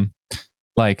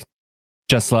 Like,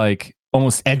 just like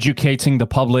almost educating the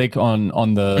public on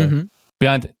the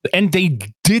behind, and they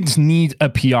did need a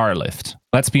PR lift.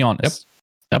 Let's be honest.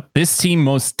 This team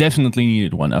most definitely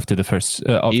needed one after the first.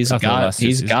 He's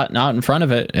gotten out in front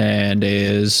of it and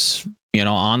is,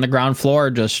 on the ground floor,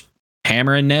 just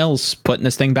hammering nails, putting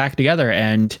this thing back together.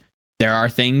 And there are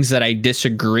things that I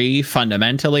disagree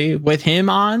fundamentally with him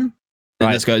on.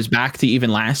 And this goes back to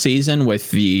even last season with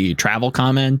the travel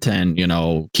comment and,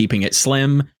 keeping it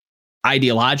slim.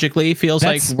 Ideologically feels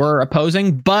like we're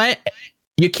opposing, but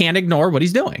you can't ignore what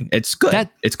he's doing. It's good.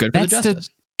 It's good for the Justice.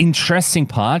 Interesting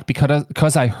part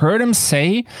because I heard him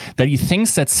say that he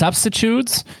thinks that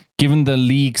substitutes, given the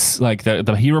leagues, like the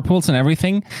hero pools and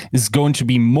everything, is going to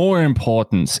be more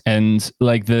important, and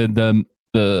like the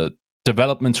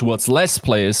development towards less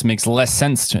players makes less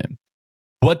sense to him.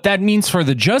 What that means for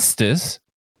the Justice,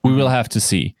 we will have to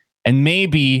see. And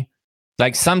maybe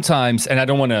like sometimes, and I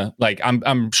don't want to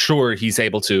I'm sure he's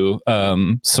able to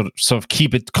sort of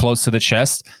keep it close to the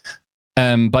chest.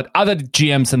 But other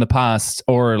GMs in the past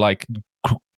or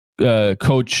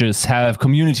coaches have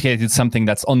communicated something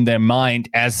that's on their mind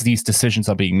as these decisions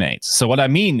are being made. So what I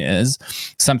mean is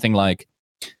something like,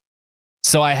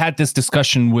 so I had this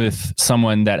discussion with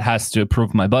someone that has to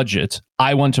approve my budget.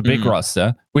 I want a big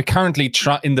roster. We're currently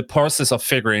in the process of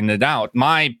figuring it out.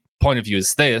 My point of view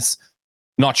is this.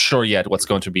 Not sure yet what's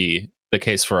going to be the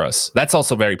case for us. That's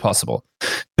also very possible.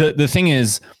 The thing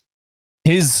is,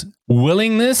 his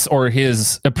willingness or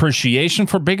his appreciation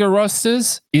for bigger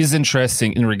rosters is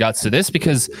interesting in regards to this,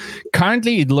 because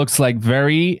currently it looks like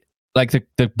the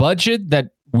budget that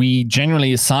we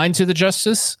generally assign to the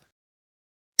Justice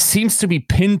seems to be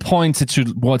pinpointed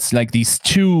towards like these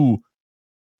two,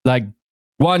 like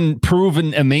one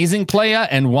proven amazing player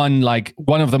and one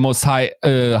of the most highly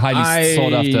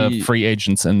sought after free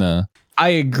agents in the. I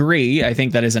agree. I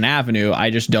think that is an avenue. I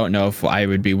just don't know if I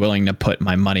would be willing to put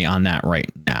my money on that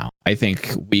right now. I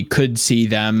think we could see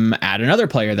them add another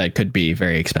player that could be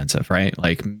very expensive, right?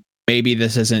 Like maybe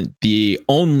this isn't the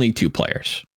only two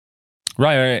players.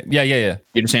 Right. Yeah. You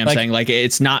understand what I'm saying? Like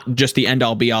it's not just the end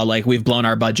all be all, like we've blown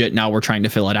our budget. Now we're trying to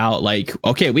fill it out. Like,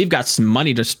 okay, we've got some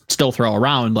money to still throw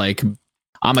around. Like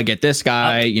I'm gonna get this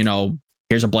guy,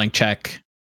 here's a blank check.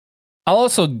 I'll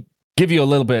also give you a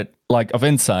little bit of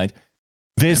insight.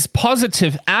 This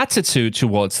positive attitude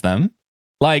towards them,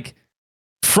 like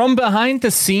from behind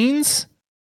the scenes,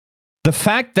 the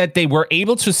fact that they were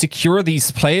able to secure these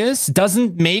players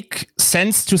doesn't make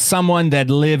sense to someone that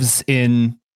lives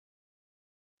in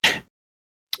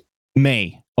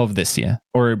May of this year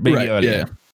or maybe earlier,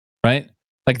 right?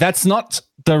 Like that's not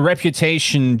the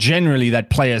reputation generally that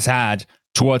players had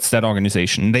towards that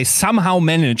organization. They somehow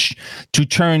managed to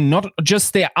turn not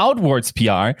just their outwards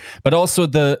PR, but also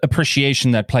the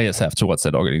appreciation that players have towards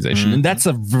that organization. Mm-hmm. And that's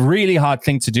a really hard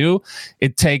thing to do.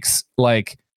 It takes PR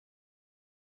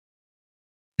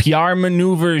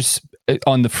maneuvers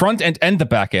on the front end and the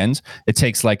back end. It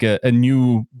takes a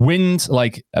new wind,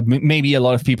 maybe a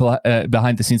lot of people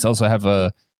behind the scenes also have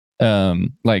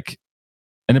an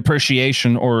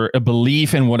appreciation or a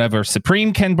belief in whatever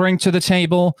Supreme can bring to the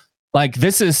table.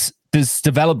 This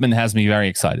development has me very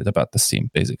excited about this team,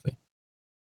 basically.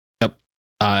 Yep.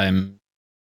 I'm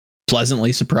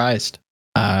pleasantly surprised.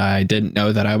 I didn't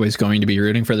know that I was going to be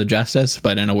rooting for the Justice,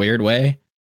 but in a weird way,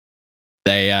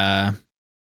 they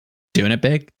doing it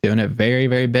big, doing it very,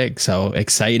 very big. So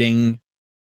exciting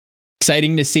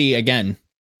to see again,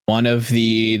 one of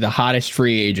the hottest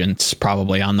free agents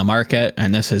probably on the market.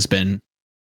 And this has been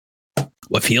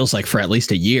what feels like for at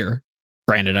least a year.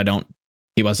 Granted,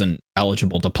 he wasn't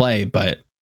eligible to play, but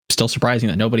still surprising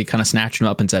that nobody kind of snatched him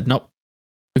up and said, nope,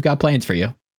 we've got plans for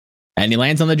you. And he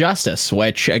lands on the Justice,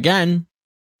 which again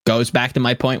goes back to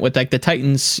my point with the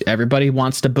Titans. Everybody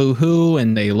wants to boo-hoo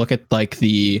and they look at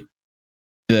the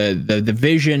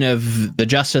vision of the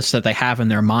Justice that they have in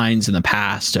their minds in the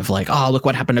past of oh, look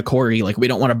what happened to Corey. We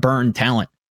don't want to burn talent.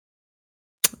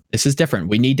 This is different.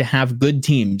 We need to have good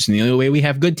teams. And the only way we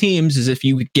have good teams is if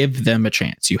you give them a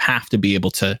chance. You have to be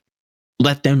able to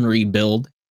let them rebuild.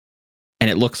 And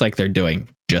it looks like they're doing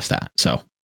just that. So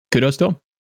kudos to them.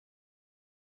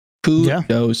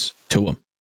 Kudos to them.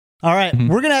 All right. Mm-hmm.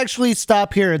 We're going to actually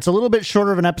stop here. It's a little bit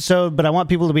shorter of an episode, but I want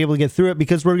people to be able to get through it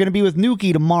because we're going to be with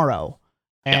Nuki tomorrow.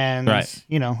 And,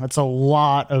 that's a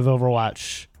lot of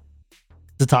Overwatch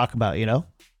to talk about,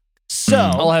 So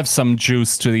I'll have some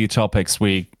juice to the topics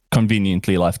we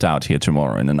conveniently left out here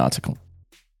tomorrow in an article.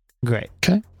 Great.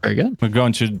 Okay. Very good. We're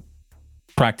going to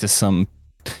practice some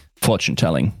fortune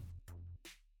telling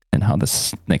and how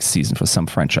this next season for some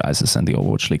franchises and the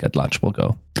Overwatch League at large will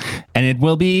go. And it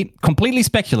will be completely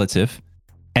speculative,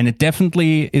 and it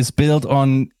definitely is built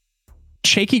on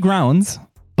shaky grounds,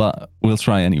 but we'll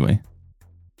try anyway.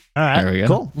 All right,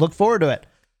 cool. Look forward to it.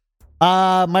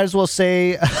 Might as well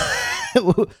say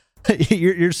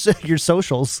your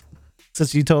socials,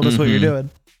 since you told us what you're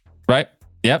doing. Right.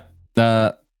 Yep.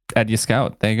 At your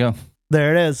scout. There you go.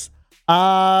 There it is.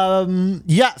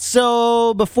 Yeah.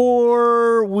 So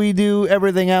before we do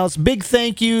everything else, big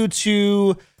thank you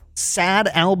to Sad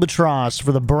Albatross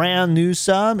for the brand new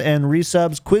sub and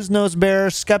resubs. Quiznos Bear,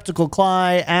 Skeptical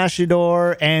Cly,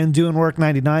 Ashidor, and Doing Work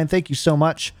 99. Thank you so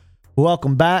much.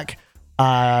 Welcome back.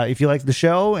 If you like the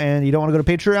show and you don't want to go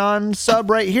to Patreon, sub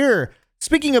right here.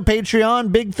 Speaking of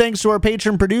Patreon, big thanks to our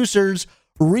patron producers: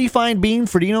 Refined Bean,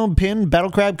 Ferdino, Pin,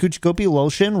 Battlecrab, Kuchikopi,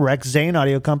 Lolshin, Rex Zane,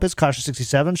 Audio Compass,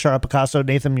 Kasha67, Shara Picasso,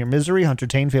 Nathan Your Misery, Hunter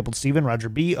Tane, Fabled Steven, Roger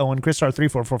B, Owen, Chris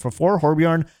R34444,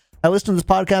 Horbjorn. I listen to this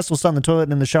podcast while on the toilet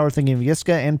and in the shower thinking of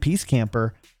Yiska, and Peace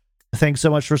Camper. Thanks so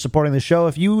much for supporting the show.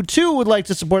 If you too would like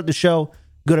to support the show,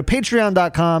 go to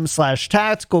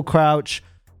patreon.com/tacticalcrouch.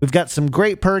 We've got some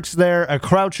great perks there, a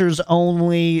Crouchers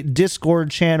only Discord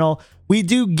channel. We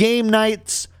do game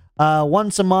nights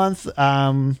once a month.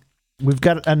 We've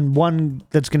got one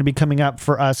that's going to be coming up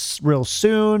for us real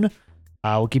soon.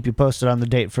 We'll keep you posted on the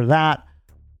date for that.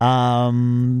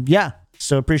 Yeah,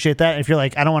 so appreciate that. If you're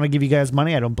like, I don't want to give you guys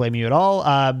money, I don't blame you at all.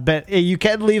 But you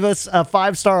can leave us a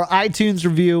 5-star iTunes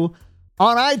review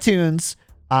on iTunes.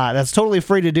 That's totally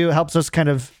free to do. It helps us kind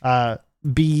of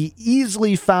be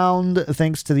easily found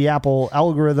thanks to the Apple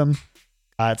algorithm.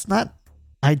 It's not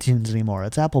iTunes anymore.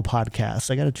 It's Apple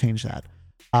Podcasts. I got to change that.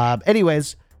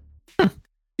 Anyways,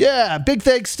 yeah, big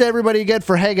thanks to everybody again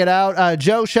for hanging out.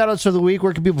 Joe, shout-outs for the week.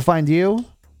 Where can people find you?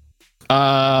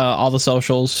 All the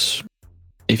socials.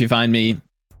 If you find me,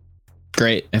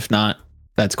 great. If not,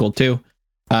 that's cool too.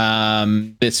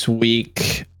 This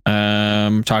week,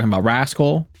 talking about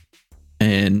Rascal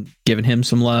and giving him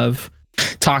some love.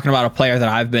 Talking about a player that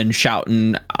I've been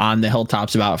shouting on the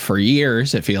hilltops about for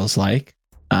years, it feels like.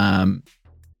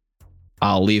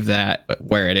 I'll leave that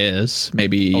where it is.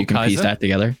 Maybe you can piece that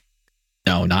together.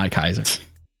 No, not Kaiser.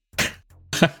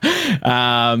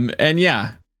 And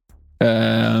yeah.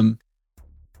 Yeah,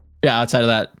 outside of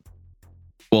that,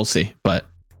 we'll see. But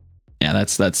yeah,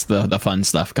 that's the fun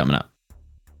stuff coming up.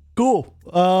 Cool.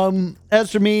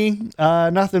 As for me,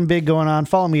 nothing big going on.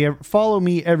 Follow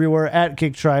me everywhere at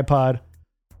Kick Tripod.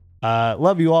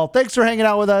 Love you all. Thanks for hanging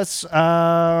out with us.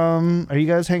 Are you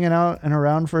guys hanging out and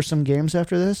around for some games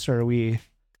after this, or we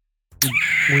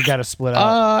got to split up?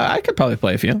 I could probably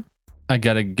play a few. I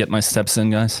gotta get my steps in,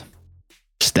 guys.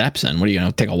 Steps in? What are you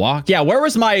gonna take a walk? Yeah. Where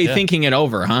was my thinking it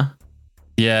over, huh?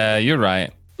 Yeah, you're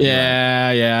right.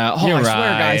 Yeah. Oh,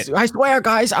 I swear,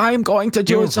 guys, I'm going to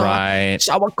do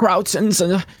sauerkraut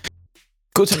and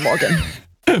guten Morgen.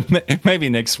 Maybe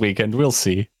next weekend, we'll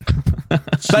see.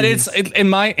 But in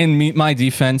my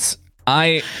defense,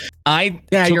 I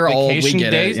took you're old. We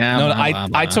get days. It. Yeah, no,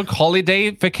 I took holiday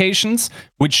vacations,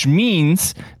 which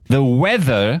means the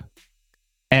weather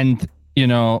and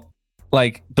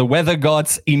like the weather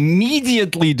gods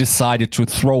immediately decided to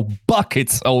throw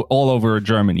buckets all over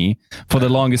Germany for the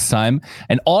longest time.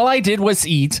 And all I did was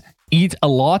eat a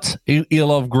lot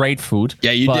of great food. Yeah,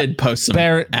 you did post some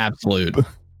absolute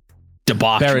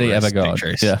debaucherous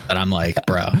pictures. Yeah. And I'm like,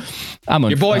 bro,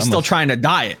 your boy's still trying to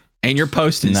diet and you're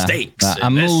posting steaks.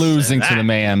 I'm losing to the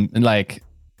mayhem. Like,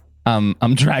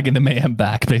 I'm dragging the mayhem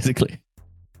back, basically.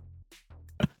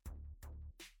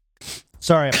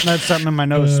 Sorry, that's something in my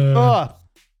nose. All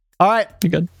right.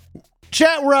 You're good.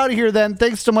 Chat, we're out of here then.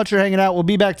 Thanks so much for hanging out. We'll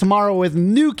be back tomorrow with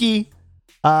Nuki.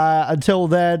 Until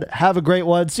then, have a great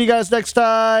one. See you guys next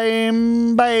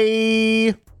time.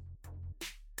 Bye.